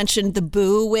briefly mentioned the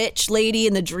Boo Witch lady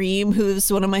in The Dream,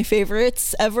 who's one of my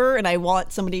favorites ever, and I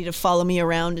want somebody to follow me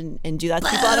around and do that to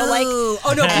people I don't like.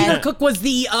 Oh no, Peter Cook was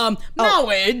the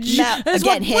marriage.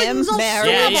 Again, him,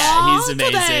 marriage. Yeah, he's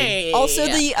amazing. Today. Also,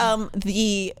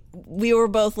 we were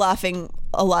both laughing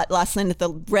a lot last night at the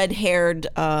red-haired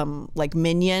like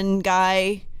minion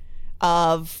guy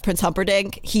of Prince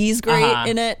Humperdinck. He's great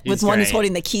in it. He's With one who's great.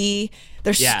 holding the key.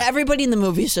 Everybody in the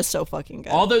movie is just so fucking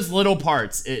good. All those little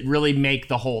parts, it really make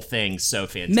the whole thing so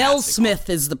fantastic. Mel Smith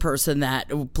is the person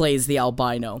that plays the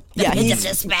albino. Yeah, he's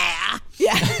despair.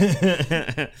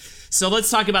 Yeah. So let's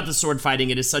talk about the sword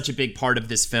fighting. It is such a big part of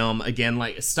this film. Again,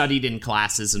 like studied in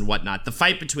classes and whatnot. The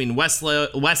fight between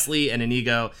Wesley and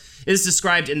Inigo is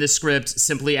described in the script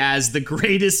simply as the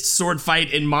greatest sword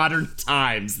fight in modern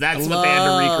times. That's what they had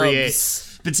to recreate.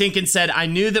 Patinkin said, I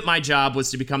knew that my job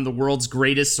was to become the world's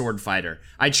greatest sword fighter.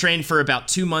 I trained for about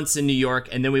 2 months in New York,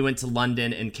 and then we went to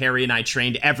London, and Carrie and I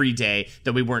trained every day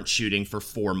that we weren't shooting for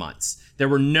 4 months. There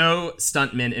were no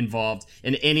stuntmen involved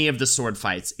in any of the sword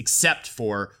fights, except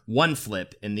for one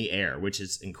flip in the air, which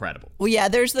is incredible. Well, yeah,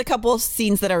 there's a couple of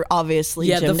scenes that are obviously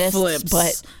gymnasts, the flips.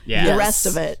 but Yeah. the rest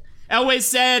of it. Elway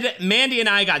said, Mandy and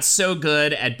I got so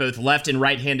good at both left and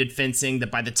right-handed fencing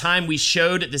that by the time we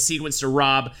showed the sequence to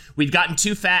Rob, we'd gotten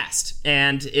too fast,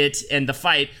 and the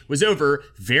fight was over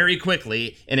very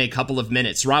quickly in a couple of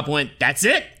minutes. Rob went, that's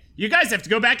it? You guys have to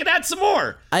go back and add some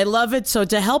more. I love it. So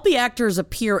to help the actors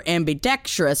appear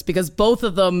ambidextrous, because both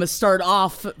of them start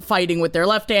off fighting with their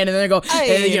left hand and then they go,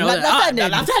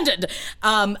 left-handed.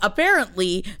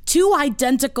 Apparently, 2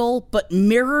 identical but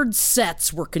mirrored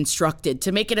sets were constructed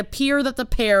to make it appear that the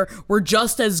pair were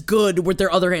just as good with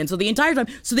their other hand. So the entire time,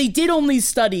 so they did only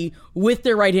study with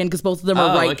their right hand because both of them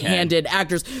are right-handed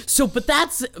actors. So, but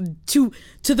that's to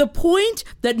the point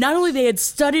that not only they had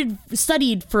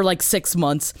studied for like 6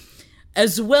 months,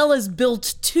 as well as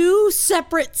built 2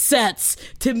 separate sets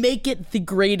to make it the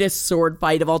greatest sword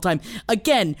fight of all time.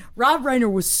 Again, Rob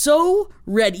Reiner was so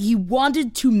ready. He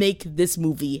wanted to make this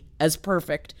movie as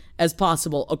perfect as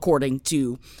possible, according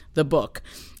to the book.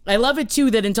 I love it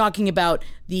too that in talking about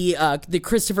the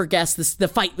Christopher Guest, the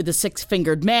fight with the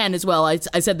six-fingered man as well. I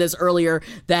said this earlier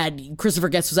that Christopher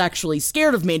Guest was actually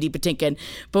scared of Mandy Patinkin.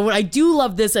 But what I do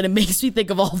love this, and it makes me think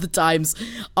of all the times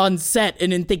on set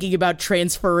and in thinking about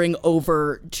transferring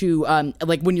over to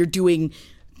like when you're doing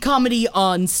comedy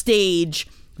on stage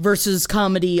versus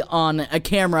comedy on a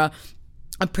camera.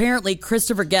 Apparently,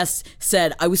 Christopher Guest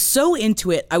said, I was so into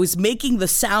it, I was making the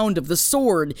sound of the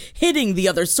sword hitting the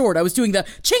other sword. I was doing the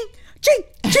ching, ching,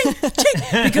 ching,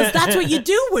 ching, because that's what you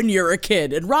do when you're a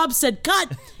kid. And Rob said,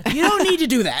 cut, you don't need to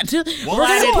do that. We're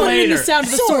going to put in the sound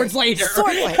of the swords later.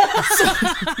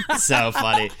 So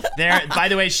funny. By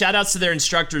the way, shout outs to their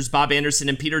instructors, Bob Anderson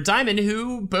and Peter Diamond,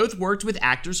 who both worked with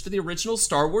actors for the original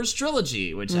Star Wars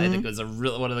trilogy, which I think was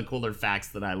one of the cooler facts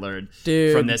that I learned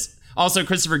from this. Also,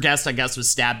 Christopher Guest, I guess, was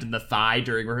stabbed in the thigh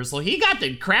during rehearsal. He got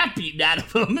the crap beaten out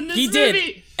of him in this movie. He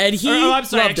did. And he I'm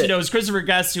sorry, loved actually, it. no, it was Christopher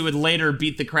Guest who would later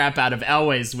beat the crap out of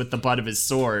Elwes with the butt of his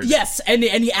sword. Yes, and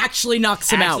he actually knocks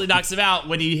him out. Knocks him out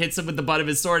when he hits him with the butt of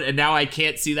his sword, and now I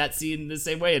can't see that scene the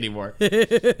same way anymore.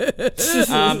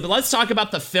 But let's talk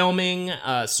about the filming,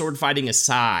 sword fighting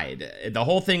aside. The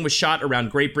whole thing was shot around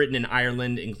Great Britain and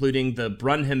Ireland, including the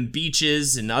Brunham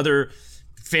beaches and other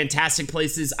fantastic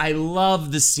places. I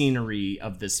love the scenery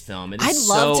of this film. It is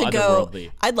so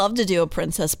otherworldly. I'd love to do a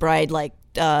Princess Bride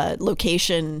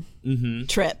location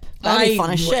trip. That'd be fun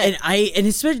as shit. And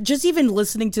it's just even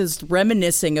listening to this,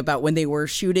 reminiscing about when they were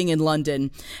shooting in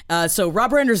London. So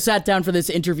Rob Reiner sat down for this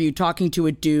interview talking to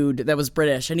a dude that was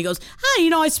British, and he goes, "Hi,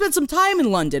 I spent some time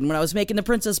in London when I was making The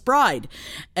Princess Bride."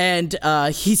 And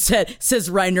he says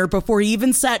Reiner, before he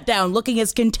even sat down, looking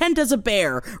as content as a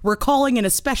bear, recalling an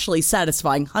especially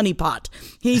satisfying honeypot.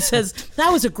 He says,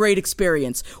 "That was a great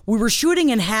experience. We were shooting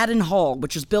in Haddon Hall,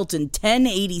 which was built in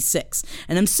 1086,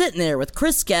 and I'm sitting there with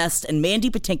Chris Guest and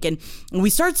Mandy Patinkin, and we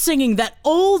start singing that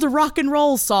old rock and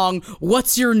roll song,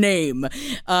 What's Your Name?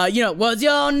 What's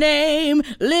your name,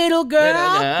 little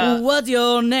girl? What's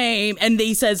your name?" And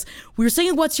he says, we were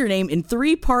singing What's Your Name in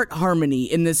 3-part harmony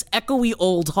in this echoey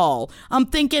old hall. I'm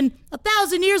thinking,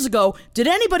 1,000 years ago, did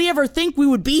anybody ever think we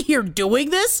would be here doing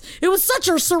this? It was such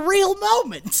a surreal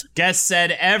moment. Guest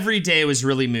said every day was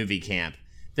really movie camp.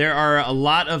 There are a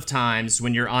lot of times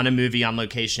when you're on a movie on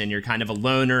location and you're kind of a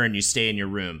loner and you stay in your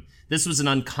room. This was an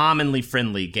uncommonly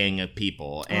friendly gang of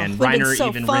people, and Reiner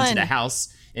even rented a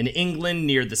house in England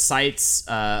near the sites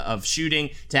of shooting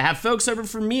to have folks over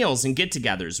for meals and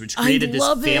get-togethers, which created this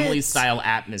family-style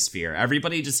atmosphere.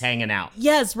 Everybody just hanging out.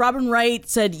 Yes, Robin Wright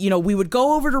said, we would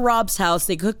go over to Rob's house,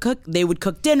 they would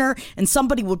cook dinner, and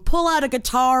somebody would pull out a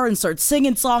guitar and start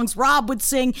singing songs. Rob would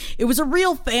sing. It was a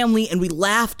real family, and we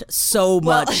laughed so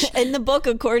much. In the book,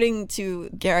 according to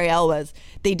Gary Elwes,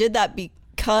 they did that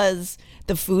because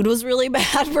the food was really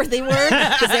bad where they were,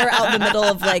 because they were out in the middle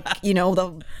of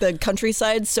the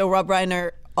countryside. So Rob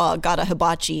Reiner got a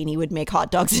hibachi, and he would make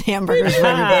hot dogs and hamburgers for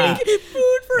everybody.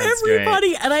 Food for everybody.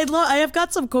 Great. And I have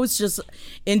got some quotes just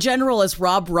in general as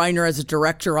Rob Reiner as a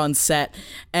director on set.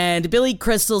 And Billy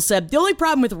Crystal said, the only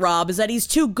problem with Rob is that he's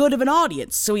too good of an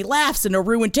audience. So he laughs in a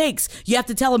ruined takes. You have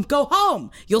to tell him, go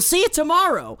home. You'll see it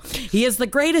tomorrow. He has the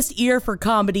greatest ear for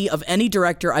comedy of any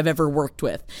director I've ever worked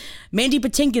with. Mandy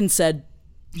Patinkin said,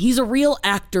 he's a real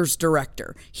actor's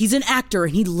director. He's an actor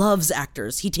and he loves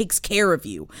actors. He takes care of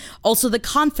you. Also, the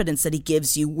confidence that he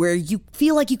gives you where you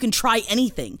feel like you can try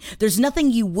anything. There's nothing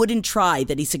you wouldn't try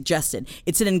that he suggested.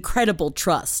 It's an incredible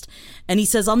trust. And he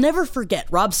says, I'll never forget,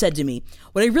 Rob said to me,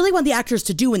 what I really want the actors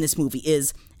to do in this movie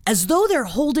is, as though they're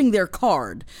holding their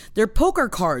card, their poker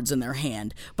cards in their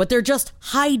hand, but they're just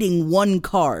hiding one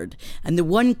card. And the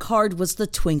one card was the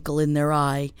twinkle in their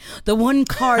eye. The one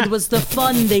card was the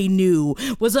fun they knew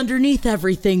was underneath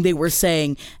everything they were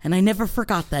saying. And I never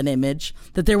forgot that image,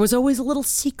 that there was always a little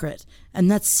secret, and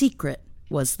that secret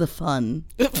was the fun.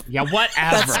 Yeah,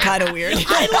 whatever. That's kind of weird.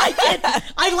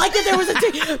 I like that there was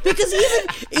a because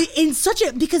even in such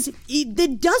a, because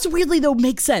it does weirdly though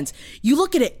make sense. You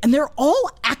look at it and they're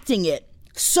all acting it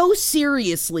so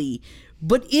seriously,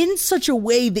 but in such a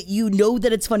way that you know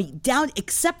that it's funny, down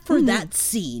except for that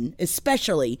scene,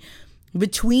 especially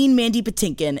between Mandy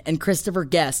Patinkin and Christopher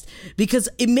Guest, because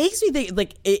it makes me think,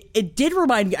 like, it did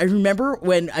remind me, I remember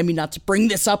when, not to bring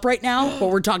this up right now, but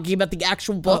we're talking about the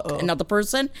actual book and not the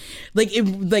person, like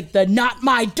the not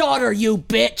my daughter, you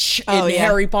bitch, in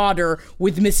Harry Potter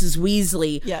with Mrs.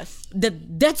 Weasley. Yes.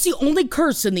 That's the only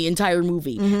curse in the entire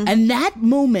movie. And that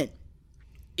moment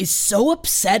is so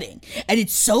upsetting and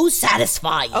it's so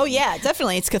satisfying. Oh yeah,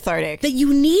 definitely, it's cathartic. That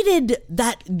you needed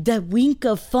that wink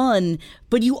of fun,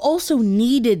 but you also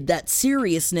needed that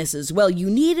seriousness as well. You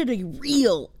needed a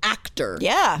real actor.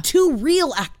 Yeah. 2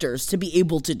 real actors to be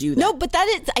able to do that. No, but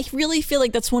I really feel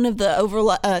like that's one of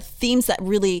the themes that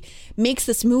really makes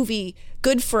this movie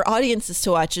good for audiences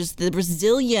to watch, is the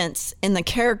resilience in the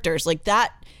characters. Like,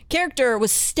 that character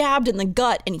was stabbed in the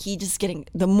gut, and he just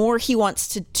the more he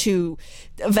wants to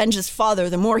avenge his father,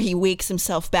 the more he wakes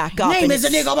himself back up. Name is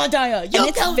Inigo Montoya.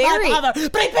 You killed my father.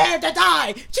 Prepare to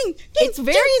die. It's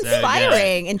very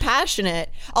inspiring and passionate.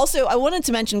 Also, I wanted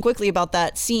to mention quickly about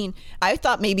that scene. I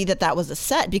thought maybe that was a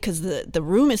set because the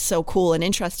room is so cool and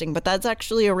interesting, but that's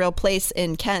actually a real place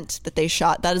in Kent that they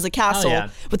shot. That is a castle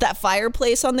with that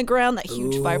fireplace on the ground, that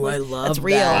huge fireplace. I love that's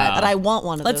real. that. And I want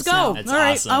one of Let's those go. now. That's All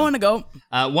right, awesome. I want to go.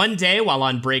 One day, while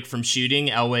on break from shooting,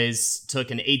 Elwes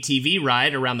took an ATV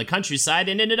ride around the countryside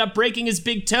and ended up breaking his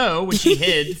big toe, which he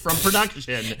hid from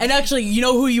production. And actually, you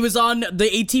know who he was on the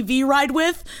ATV ride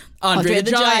with? Andre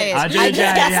the Giant. Andre the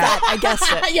Giant, I guessed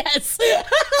it. Yes.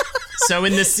 So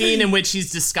in the scene in which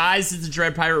he's disguised as the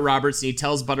Dread Pirate Roberts, and he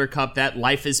tells Buttercup that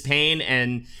life is pain,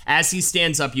 and as he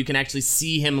stands up, you can actually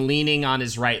see him leaning on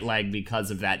his right leg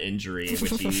because of that injury,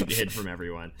 which he hid from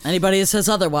everyone. Anybody who says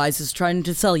otherwise is trying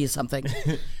to sell you something.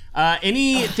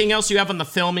 Anything else you have on the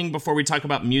filming before we talk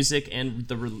about music and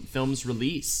the film's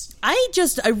release? I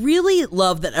really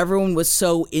love that everyone was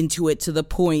so into it to the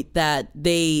point that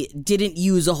they didn't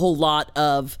use a whole lot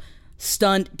of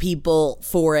stunt people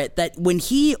for it. That when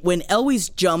Elwes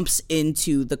jumps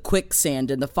into the quicksand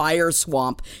and the fire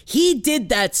swamp, he did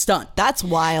that stunt. That's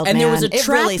wild, and man. there was a It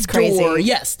trap really is door. crazy.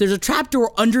 Yes, there's a trap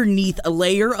door underneath a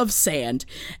layer of sand,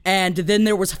 and then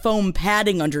there was foam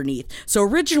padding underneath. So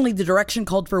originally the direction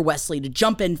called for Wesley to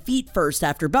jump in feet first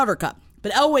after Buttercup.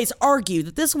 But Elwes argued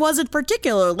that this wasn't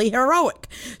particularly heroic,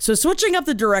 so switching up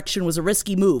the direction was a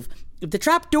risky move. If the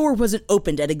trap door wasn't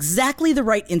opened at exactly the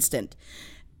right instant,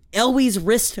 Elwes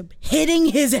risked hitting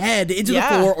his head into the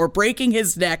floor or breaking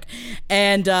his neck.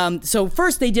 And so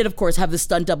first they did, of course, have the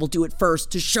stunt double do it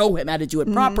first to show him how to do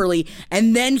it properly.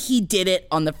 And then he did it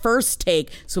on the first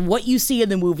take. So what you see in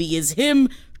the movie is him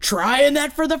trying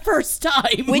that for the first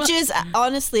time. Which is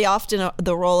honestly often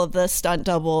the role of the stunt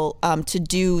double, to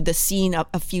do the scene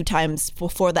a few times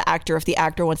before the actor, if the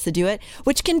actor wants to do it,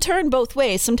 which can turn both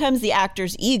ways. Sometimes the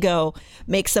actor's ego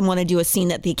makes them want to do a scene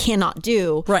that they cannot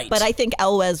do. Right. But I think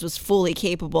Elwes was fully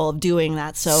capable of doing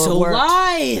that. So So it worked.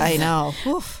 live. I know.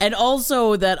 Oof. And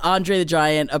also that Andre the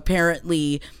Giant,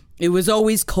 apparently, it was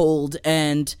always cold,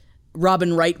 and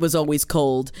Robin Wright was always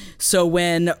cold. So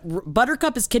when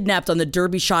Buttercup is kidnapped on the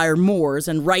Derbyshire moors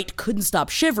and Wright couldn't stop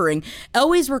shivering,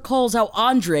 Elwes recalls how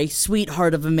Andre,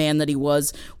 sweetheart of a man that he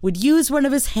was, would use one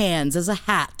of his hands as a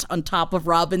hat on top of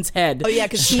Robin's head. Oh yeah,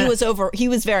 because he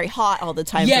was very hot all the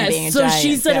time. Yes, from being a so giant.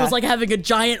 she said it was like having a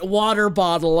giant water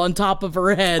bottle on top of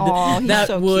her head Aw, he's that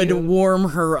so would cute. warm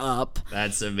her up.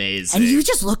 That's amazing. And you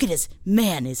just look at his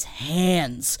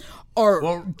hands are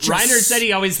just... Reiner said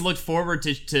he always looked forward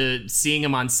to seeing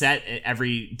him on set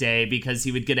every day because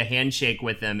he would get a handshake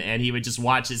with him and he would just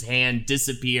watch his hand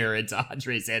disappear into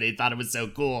Andre's hand. He thought it was so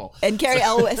cool. And Gary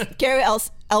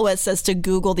Elwes says to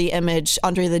Google the image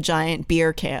Andre the Giant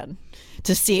beer can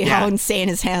to see how insane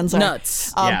his hands are.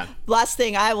 Nuts. Last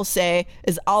thing I will say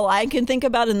is all I can think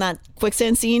about in that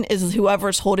quicksand scene is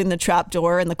whoever's holding the trap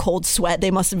door and the cold sweat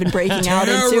they must have been breaking out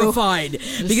into. Terrified.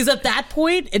 Because at that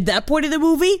point in the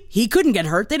movie, he couldn't get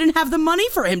hurt. They didn't have the money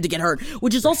for him to get hurt,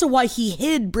 which is also why he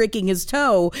hid breaking his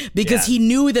toe, because he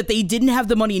knew that they didn't have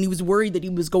the money and he was worried that he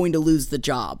was going to lose the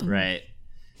job. Right.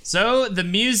 So, the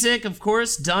music, of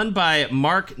course, done by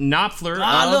Mark Knopfler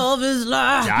I of love his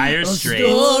life. Dire A Straits.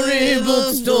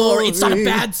 storybook story. It's not a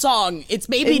bad song. It's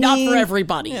maybe not for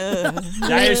everybody.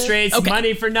 Dire Straits,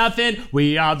 Money for Nothing.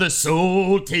 We are the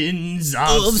Sultans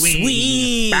of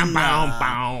Swing. Bow, bow,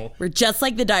 bow. We're just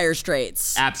like the Dire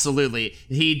Straits. Absolutely.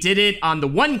 He did it on the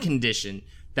one condition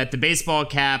that the baseball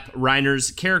cap Reiner's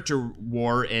character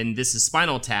wore in This Is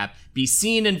Spinal Tap be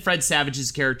seen in Fred Savage's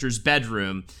character's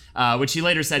bedroom, which he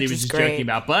later said he was just joking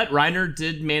about. But Reiner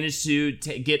did manage to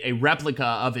get a replica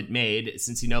of it made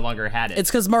since he no longer had it. It's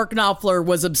because Mark Knopfler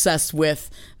was obsessed with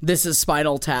This Is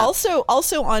Spinal Tap.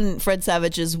 Also on Fred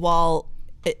Savage's wall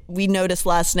we noticed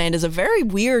last night is a very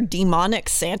weird demonic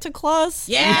Santa Claus.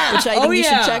 Yeah. Which I think you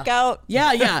should check out.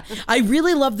 Yeah. I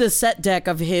really love the set deck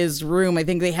of his room. I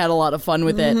think they had a lot of fun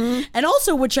with it. And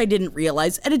also, which I didn't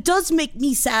realize, and it does make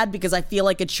me sad because I feel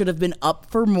like it should have been up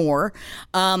for more,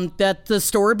 that the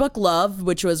storybook Love,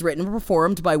 which was written and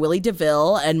performed by Willie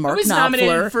DeVille and Mark Knopfler. It was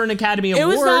nominated for an Academy Award. It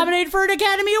was nominated for an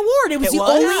Academy Award. It was the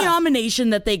only nomination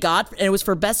that they got, and it was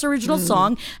for Best Original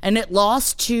Song, and it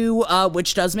lost to,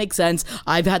 which does make sense,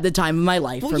 I've Had the Time of My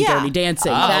Life from Dirty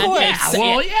Dancing. I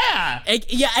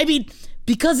mean,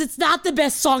 because it's not the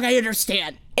best song, I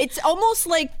understand. It's almost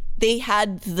like they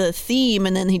had the theme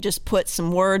and then he just put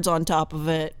some words on top of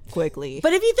it quickly.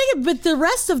 But if you think, but the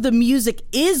rest of the music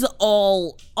is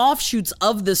all offshoots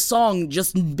of the song,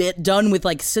 just done with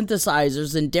like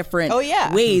synthesizers in different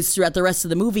ways throughout the rest of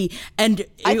the movie. And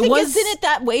I think isn't it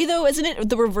that way though? Isn't it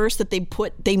the reverse that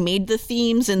they made the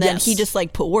themes and then he just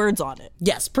like put words on it?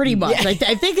 Yes, pretty much. Yeah.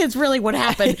 I think it's really what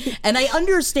happened. And I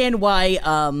understand why,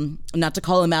 not to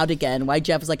call him out again, why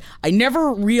Jeff is like, I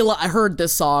never I heard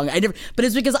this song. But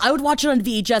it's because I would watch it on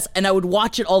VHS and I would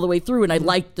watch it all the way through and I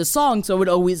liked the song, so I would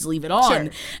always leave it on.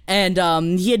 Sure.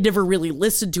 And he had never really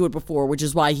listened to it before, which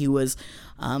is why he was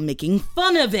making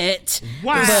fun of it.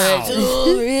 Wow.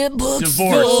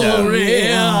 Divorce.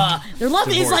 Yeah. Their love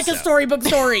is like a storybook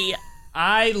story.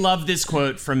 I love this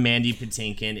quote from Mandy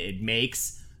Patinkin. It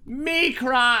makes me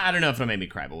cry. I don't know if it'll make me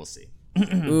cry, but we'll see.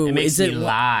 Ooh, it makes me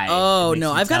lie. Oh,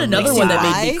 no. I've got another one that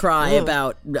made me cry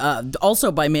about,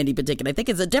 also by Mandy Patinkin. I think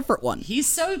it's a different one. He's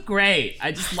so great.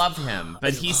 I just love him.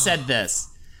 But he said this.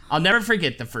 I'll never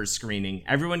forget the first screening.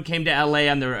 Everyone came to LA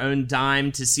on their own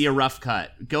dime to see a rough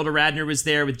cut. Gilda Radner was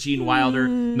there with Gene Wilder.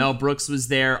 Mel Brooks was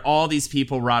there. All these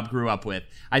people Rob grew up with.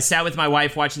 I sat with my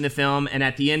wife watching the film, and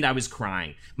at the end, I was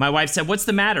crying. My wife said, "What's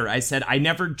the matter?" I said, "I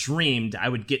never dreamed I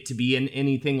would get to be in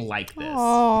anything like this."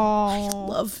 Oh,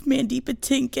 love Mandy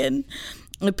Patinkin.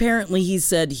 Apparently, he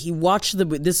said he watched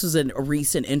this was a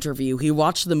recent interview. He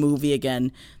watched the movie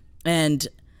again, and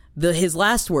his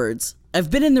last words, "I've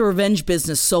been in the revenge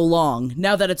business so long.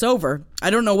 Now that it's over, I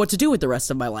don't know what to do with the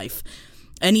rest of my life."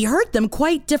 And he heard them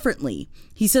quite differently.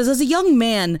 He says, as a young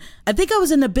man, I think I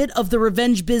was in a bit of the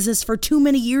revenge business for too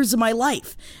many years of my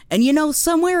life. And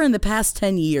somewhere in the past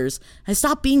 10 years, I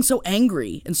stopped being so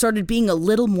angry and started being a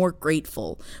little more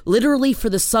grateful. Literally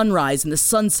for the sunrise and the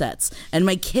sunsets and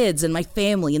my kids and my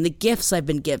family and the gifts I've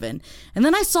been given. And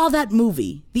then I saw that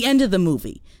movie, the end of the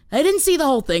movie. I didn't see the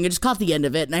whole thing, I just caught the end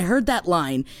of it, and I heard that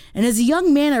line, and as a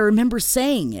young man, I remember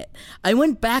saying it. I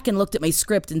went back and looked at my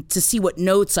script to see what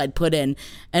notes I'd put in,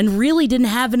 and really didn't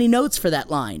have any notes for that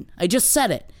line. I just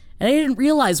said it, and I didn't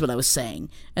realize what I was saying.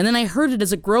 And then I heard it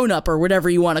as a grown-up, or whatever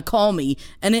you want to call me,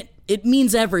 and it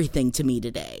means everything to me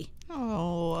today.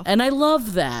 Oh. And I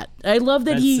love that. I love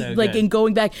that in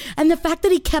going back, and the fact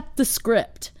that he kept the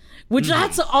script. Which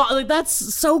that's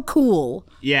so cool.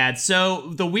 Yeah,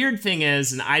 so the weird thing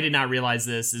is, and I did not realize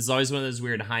this, is always one of those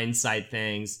weird hindsight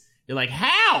things. You're like,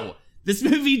 how? This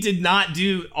movie did not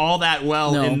do all that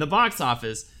well in the box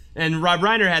office. And Rob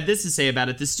Reiner had this to say about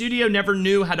it. The studio never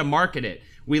knew how to market it.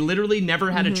 We literally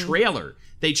never had a trailer.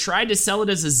 They tried to sell it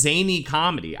as a zany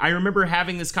comedy. I remember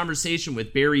having this conversation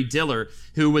with Barry Diller,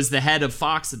 who was the head of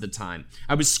Fox at the time.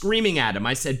 I was screaming at him.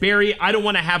 I said, "Barry, I don't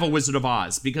want to have a Wizard of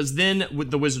Oz because when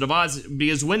the Wizard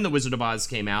of Oz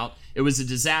came out, it was a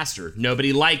disaster.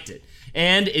 Nobody liked it.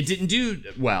 And it didn't do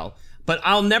well." But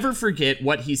I'll never forget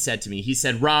what he said to me. He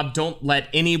said, "Rob, don't let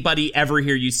anybody ever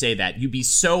hear you say that. You'd be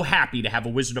so happy to have a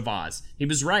Wizard of Oz." He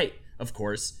was right, of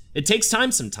course. It takes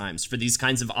time sometimes for these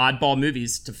kinds of oddball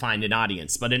movies to find an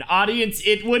audience, but an audience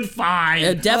it would find.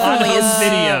 It definitely is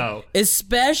video.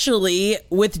 Especially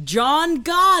with John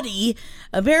Gotti.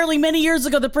 Apparently, many years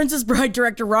ago, the Princess Bride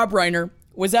director Rob Reiner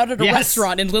was out at a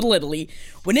restaurant in Little Italy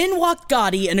when in walked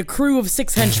Gotti and a crew of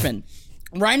 6 henchmen.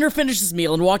 Reiner finished his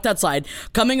meal and walked outside,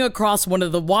 coming across one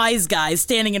of the wise guys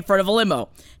standing in front of a limo.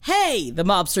 "Hey," the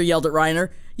mobster yelled at Reiner,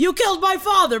 "you killed my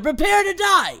father, prepare to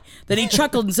die." Then he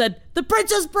chuckled and said, "The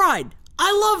Princess Bride,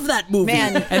 I love that movie."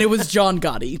 Man. And it was John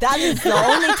Gotti. That is the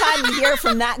only time you hear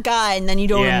from that guy and then you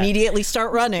don't immediately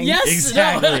start running. Yes.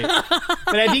 Exactly.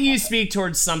 But I think you speak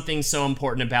towards something so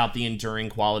important about the enduring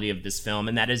quality of this film,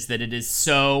 and that is that it is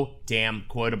so damn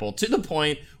quotable, to the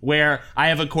point where I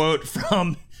have a quote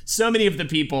from so many of the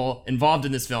people involved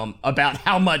in this film about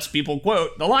how much people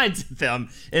quote the lines in the film.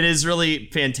 It is really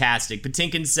fantastic.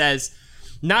 Patinkin says,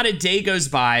 "Not a day goes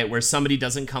by where somebody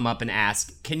doesn't come up and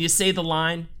ask, 'Can you say the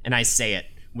line?' And I say it.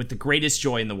 with the greatest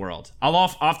joy in the world. I'll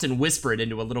often whisper it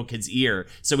into a little kid's ear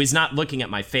so he's not looking at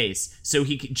my face, so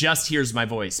he just hears my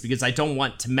voice, because I don't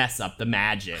want to mess up the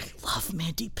magic. Love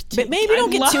Mandy Patinkin. But maybe don't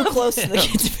get too close to the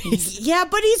kid's face. Yeah,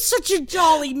 but he's such a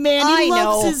jolly man. He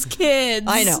loves his kids.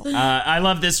 I know. I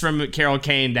love this from Carol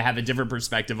Kane to have a different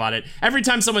perspective on it. Every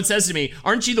time someone says to me,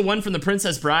 "Aren't you the one from The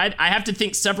Princess Bride?" I have to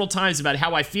think several times about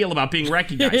how I feel about being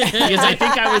recognized, because I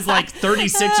think I was like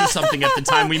 36 or something at the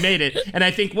time we made it, and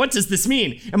I think, what does this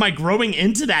mean? Am I growing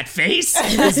into that face?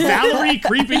 Is Valerie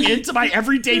creeping into my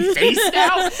everyday face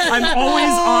now? I'm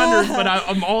always honored, but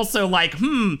I'm also like,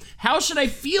 how should I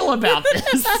feel about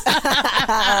this?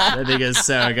 I think it's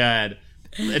so good.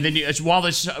 And then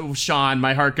Wallace Shawn,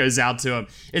 my heart goes out to him.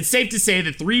 It's safe to say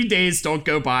that 3 days don't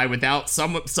go by without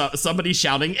somebody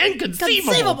shouting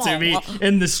 "inconceivable" to me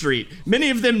in the street. Many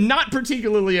of them not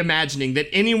particularly imagining that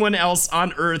anyone else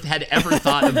on Earth had ever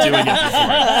thought of doing it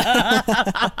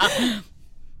before.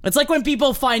 It's like when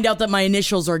people find out that my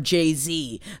initials are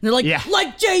Jay-Z. And they're like,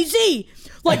 like Jay-Z!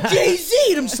 Like Jay-Z!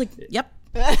 And I'm just like, yep.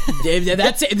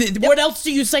 That's it. What else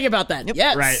do you say about that? Yep.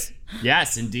 Yes. Right.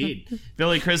 Yes, indeed.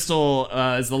 Billy Crystal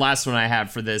is the last one I have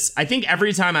for this. I think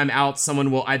every time I'm out,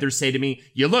 someone will either say to me,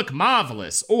 "You look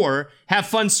marvelous," or "Have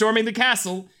fun storming the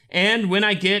castle." And when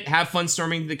I get "Have fun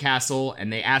storming the castle"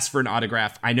 and they ask for an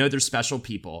autograph, I know they're special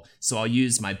people, so I'll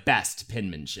use my best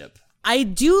penmanship. I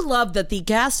do love that the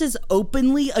cast is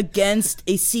openly against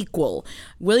a sequel.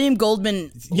 William Goldman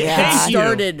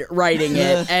started writing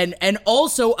it, and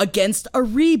also against a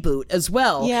reboot as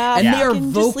well. Yeah, and they are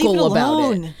vocal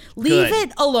about it. Leave Good.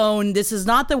 it alone. This is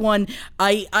not the one.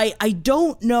 I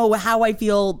don't know how I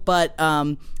feel, but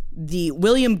the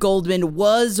William Goldman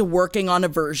was working on a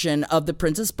version of The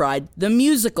Princess Bride, the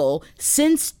musical,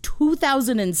 since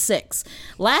 2006.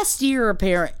 Last year,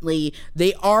 apparently,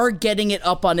 they are getting it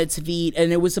up on its feet,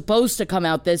 and it was supposed to come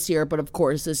out this year, but of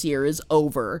course, this year is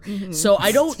over. Mm-hmm. So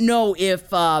I don't know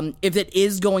if it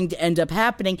is going to end up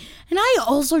happening, and I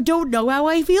also don't know how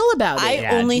I feel about it. I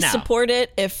only support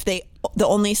it if the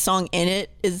only song in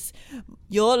it is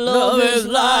 "Your love is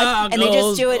like," and they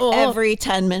just do it every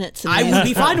 10 minutes. I would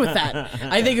be fine with that.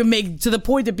 I think it would make to the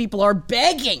point that people are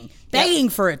begging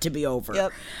for it to be over.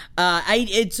 Yep.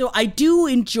 So I do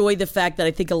enjoy the fact that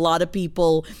I think a lot of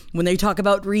people, when they talk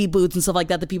about reboots and stuff like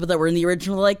that, the people that were in the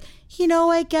original are like,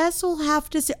 I guess we'll have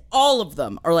to see. All of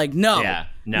them are like, no.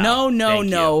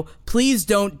 Please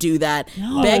don't do that.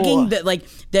 No. Begging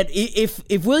that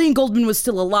if William Goldman was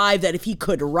still alive, that if he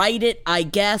could write it, I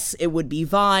guess it would be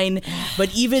fine.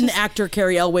 But even actor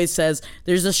Carrie Elways says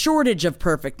there's a shortage of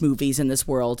perfect movies in this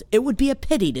world. It would be a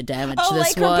pity to damage this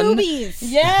like one. Her boobies.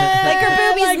 Yeah, like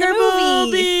her boobies in the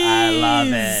movie. I love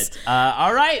it.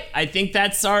 All right, I think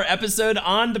that's our episode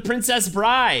on The Princess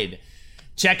Bride.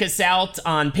 Check us out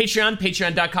on Patreon,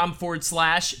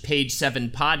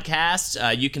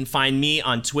 patreon.com/Page7podcast. You can find me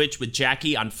on Twitch with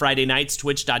Jackie on Friday nights,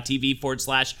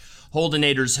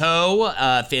 twitch.tv/Holdenators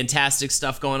Ho. Fantastic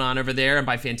stuff going on over there. And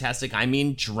by fantastic, I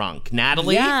mean drunk.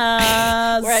 Natalie?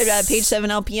 Yes. We're at Page 7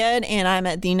 LPN, and I'm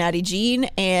at The Natty Jean.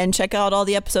 And check out all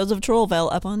the episodes of Trollville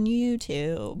up on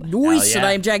YouTube. Nice. And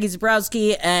I'm Jackie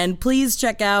Zabrowski. And please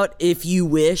check out, if you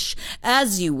wish,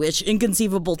 as you wish,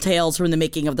 Inconceivable Tales from the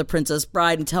Making of The Princess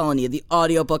Bride. I'm telling you, the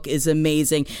audiobook is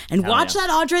amazing. And watch that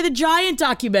Andre the Giant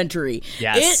documentary.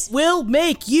 Yes. It will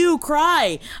make you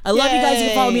cry. I love you guys. You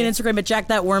can follow me on Instagram at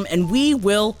JackThatWorm. And we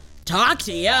will talk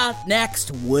to ya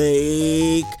next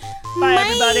week. Bye,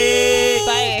 everybody.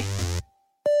 Bye.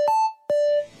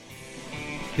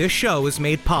 This show is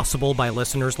made possible by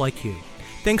listeners like you.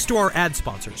 Thanks to our ad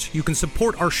sponsors, you can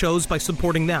support our shows by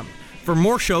supporting them. For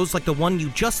more shows like the one you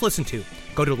just listened to,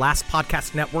 go to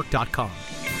lastpodcastnetwork.com.